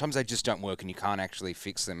 sometimes they just don't work and you can't actually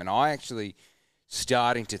fix them. And I actually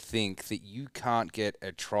starting to think that you can't get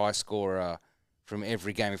a try scorer from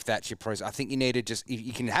every game if that's your process. I think you need to just,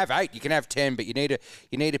 you can have 8, you can have 10, but you need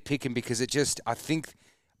to pick them because it just, I think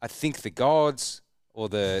the gods or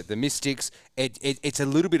the mystics, it's a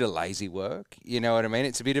little bit of lazy work. You know what I mean?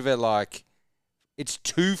 It's a bit of a, like, it's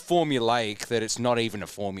too formulaic that it's not even a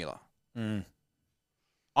formula.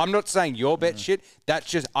 I'm not saying your bet shit. That's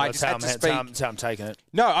just, I just had to speak. That's how I'm taking it.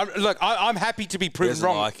 No, I'm happy to be proven doesn't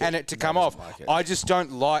wrong like it. and it to come off. like it. I just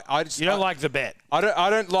don't like. You don't like the bet. I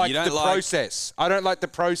don't like You don't the like- process. I don't like the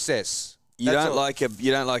process. You That's don't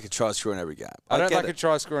all. like a try score in every game. I don't get like it. a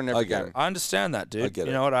try score in every I get game. it. I understand that, dude. I get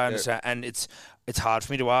you it. know what? I understand. And it's hard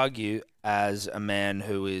for me to argue as a man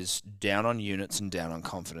who is down on units and down on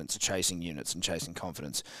confidence, chasing units and chasing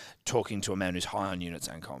confidence, talking to a man who's high on units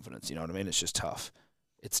and confidence. You know what I mean? It's just tough.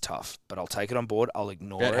 It's tough. But I'll take it on board. I'll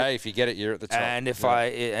ignore But it. hey, if you get it, you're at the top. And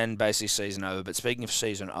and basically season over. But speaking of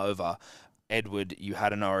season over, Edward, you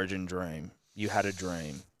had an origin dream. You had a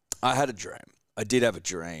dream. I had a dream. I did have a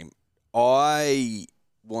dream. I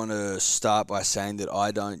want to start by saying that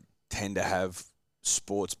I don't tend to have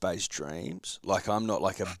sports-based dreams. Like, I'm not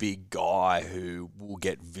like a big guy who will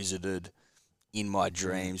get visited in my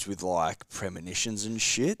dreams with like premonitions and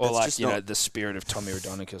shit. Or That's like, just you not, know, the spirit of Tommy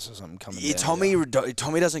Rodonicus or something coming Yeah, down.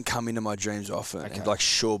 Tommy doesn't come into my dreams often. Okay. And like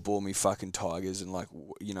short ball me fucking Tigers and like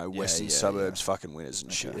Western yeah, suburbs fucking winners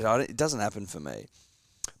and shit. Okay. It doesn't happen for me.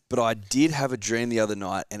 But I did have a dream the other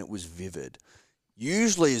night and it was vivid.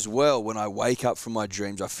 Usually as well, when I wake up from my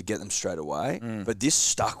dreams, I forget them straight away. But this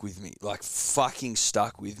stuck with me, like fucking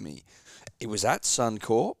stuck with me. It was at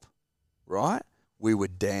Suncorp, right? We were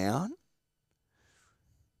down.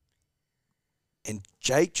 And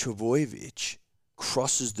Jake Trbojevic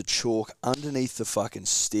crosses the chalk underneath the fucking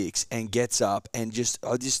sticks and gets up and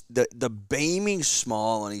the beaming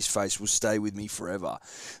smile on his face will stay with me forever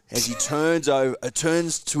as he turns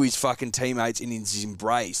to his fucking teammates in his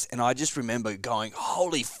embrace. And I just remember going,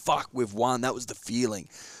 holy fuck, we've won. That was the feeling.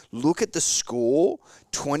 Look at the score,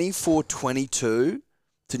 24-22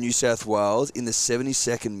 to New South Wales in the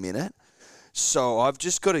 72nd minute. So I've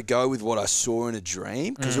just got to go with what I saw in a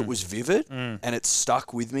dream because it was vivid and it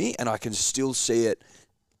stuck with me and I can still see it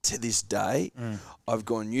to this day. I've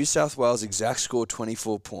gone New South Wales exact score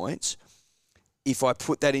 24 points. If I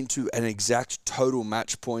put that into an exact total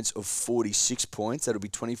match points of 46 points, that'll be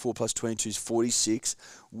 24 plus 22 is 46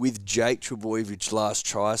 with Jake Trbojevic last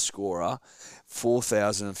try scorer,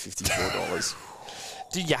 $4,054.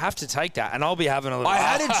 Dude, you have to take that, and I'll be having a little. I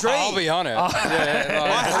had a dream. I'll be on it. Yeah, like, I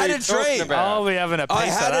what had are you a talking dream. about? I'll be having a piece I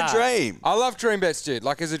of had that. a dream. I love dream bets, dude.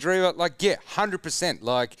 Like as a dreamer, like 100%.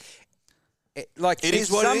 Like It if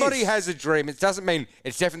is what it somebody is. has a dream, it doesn't mean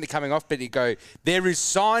it's definitely coming off. But you go, there is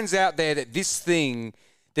signs out there that this thing,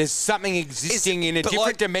 there's something existing in a but different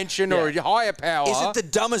like- dimension or a higher power. Is it the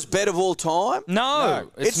dumbest bet of all time? No,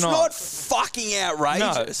 It's not fucking No,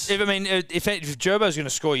 outrageous. if Gerbo's going to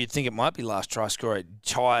score, you'd think it might be last try scorer.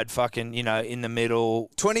 Tired, fucking, in the middle.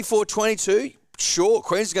 24-22, sure,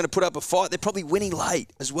 Queens are going to put up a fight. They're probably winning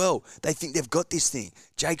late as well. They think they've got this thing.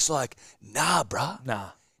 Jake's like, nah, bruh.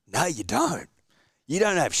 Nah. No, you don't. You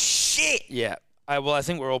don't have shit. Yeah. I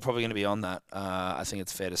think we're all probably going to be on that. I think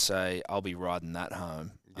it's fair to say I'll be riding that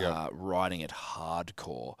home. Riding it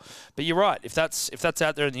hardcore. But you're right. If that's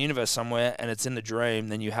out there in the universe somewhere and it's in the dream,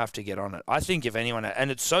 then you have to get on it. I think if anyone, and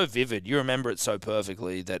it's so vivid, you remember it so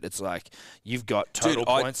perfectly that it's like you've got total Dude,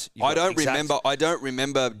 points. I don't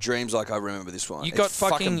remember dreams like I remember this one. You got It's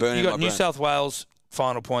fucking burning you my got New brain. South Wales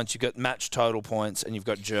final points. You got match total points, and you've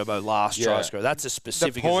got Gerbo last try scorer. That's as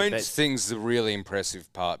specific the as points it bet. thing's the really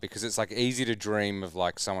impressive part because it's like easy to dream of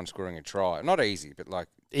like someone scoring a try. Not easy, but like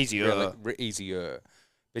Easier. easier.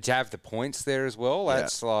 But to have the points there as well,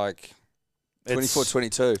 that's like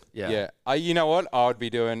 24-22. Yeah. You know what I would be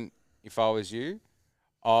doing if I was you?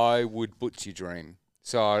 I would butch your dream.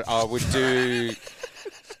 So I would do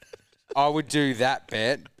I would do that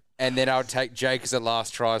bet, and then I would take Jake as a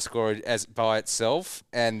last try scorer as by itself,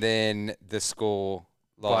 and then the score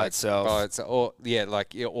By itself. or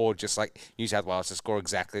just like New South Wales to score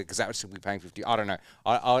exactly because that would still be paying 50. I don't know.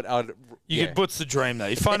 I'd You could butch the dream though.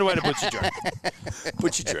 You find a way to butch your dream.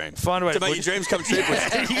 Put your dream. Find a way To to make butch your dreams come true.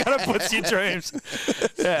 you gotta put your dreams.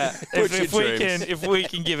 Yeah. If we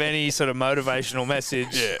can give any sort of motivational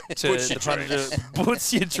message to Put your the punters,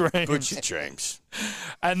 put your dreams. Put your dreams.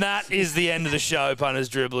 And that is the end of the show, punters,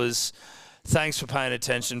 dribblers. Thanks for paying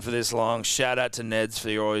attention for this long. Shout out to Neds for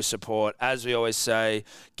your always support. As we always say,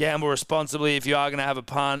 gamble responsibly. If you are going to have a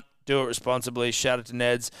punt, do it responsibly. Shout out to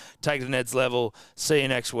Neds. Take it to Neds level. See you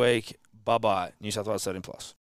next week. Bye-bye. New South Wales 13+.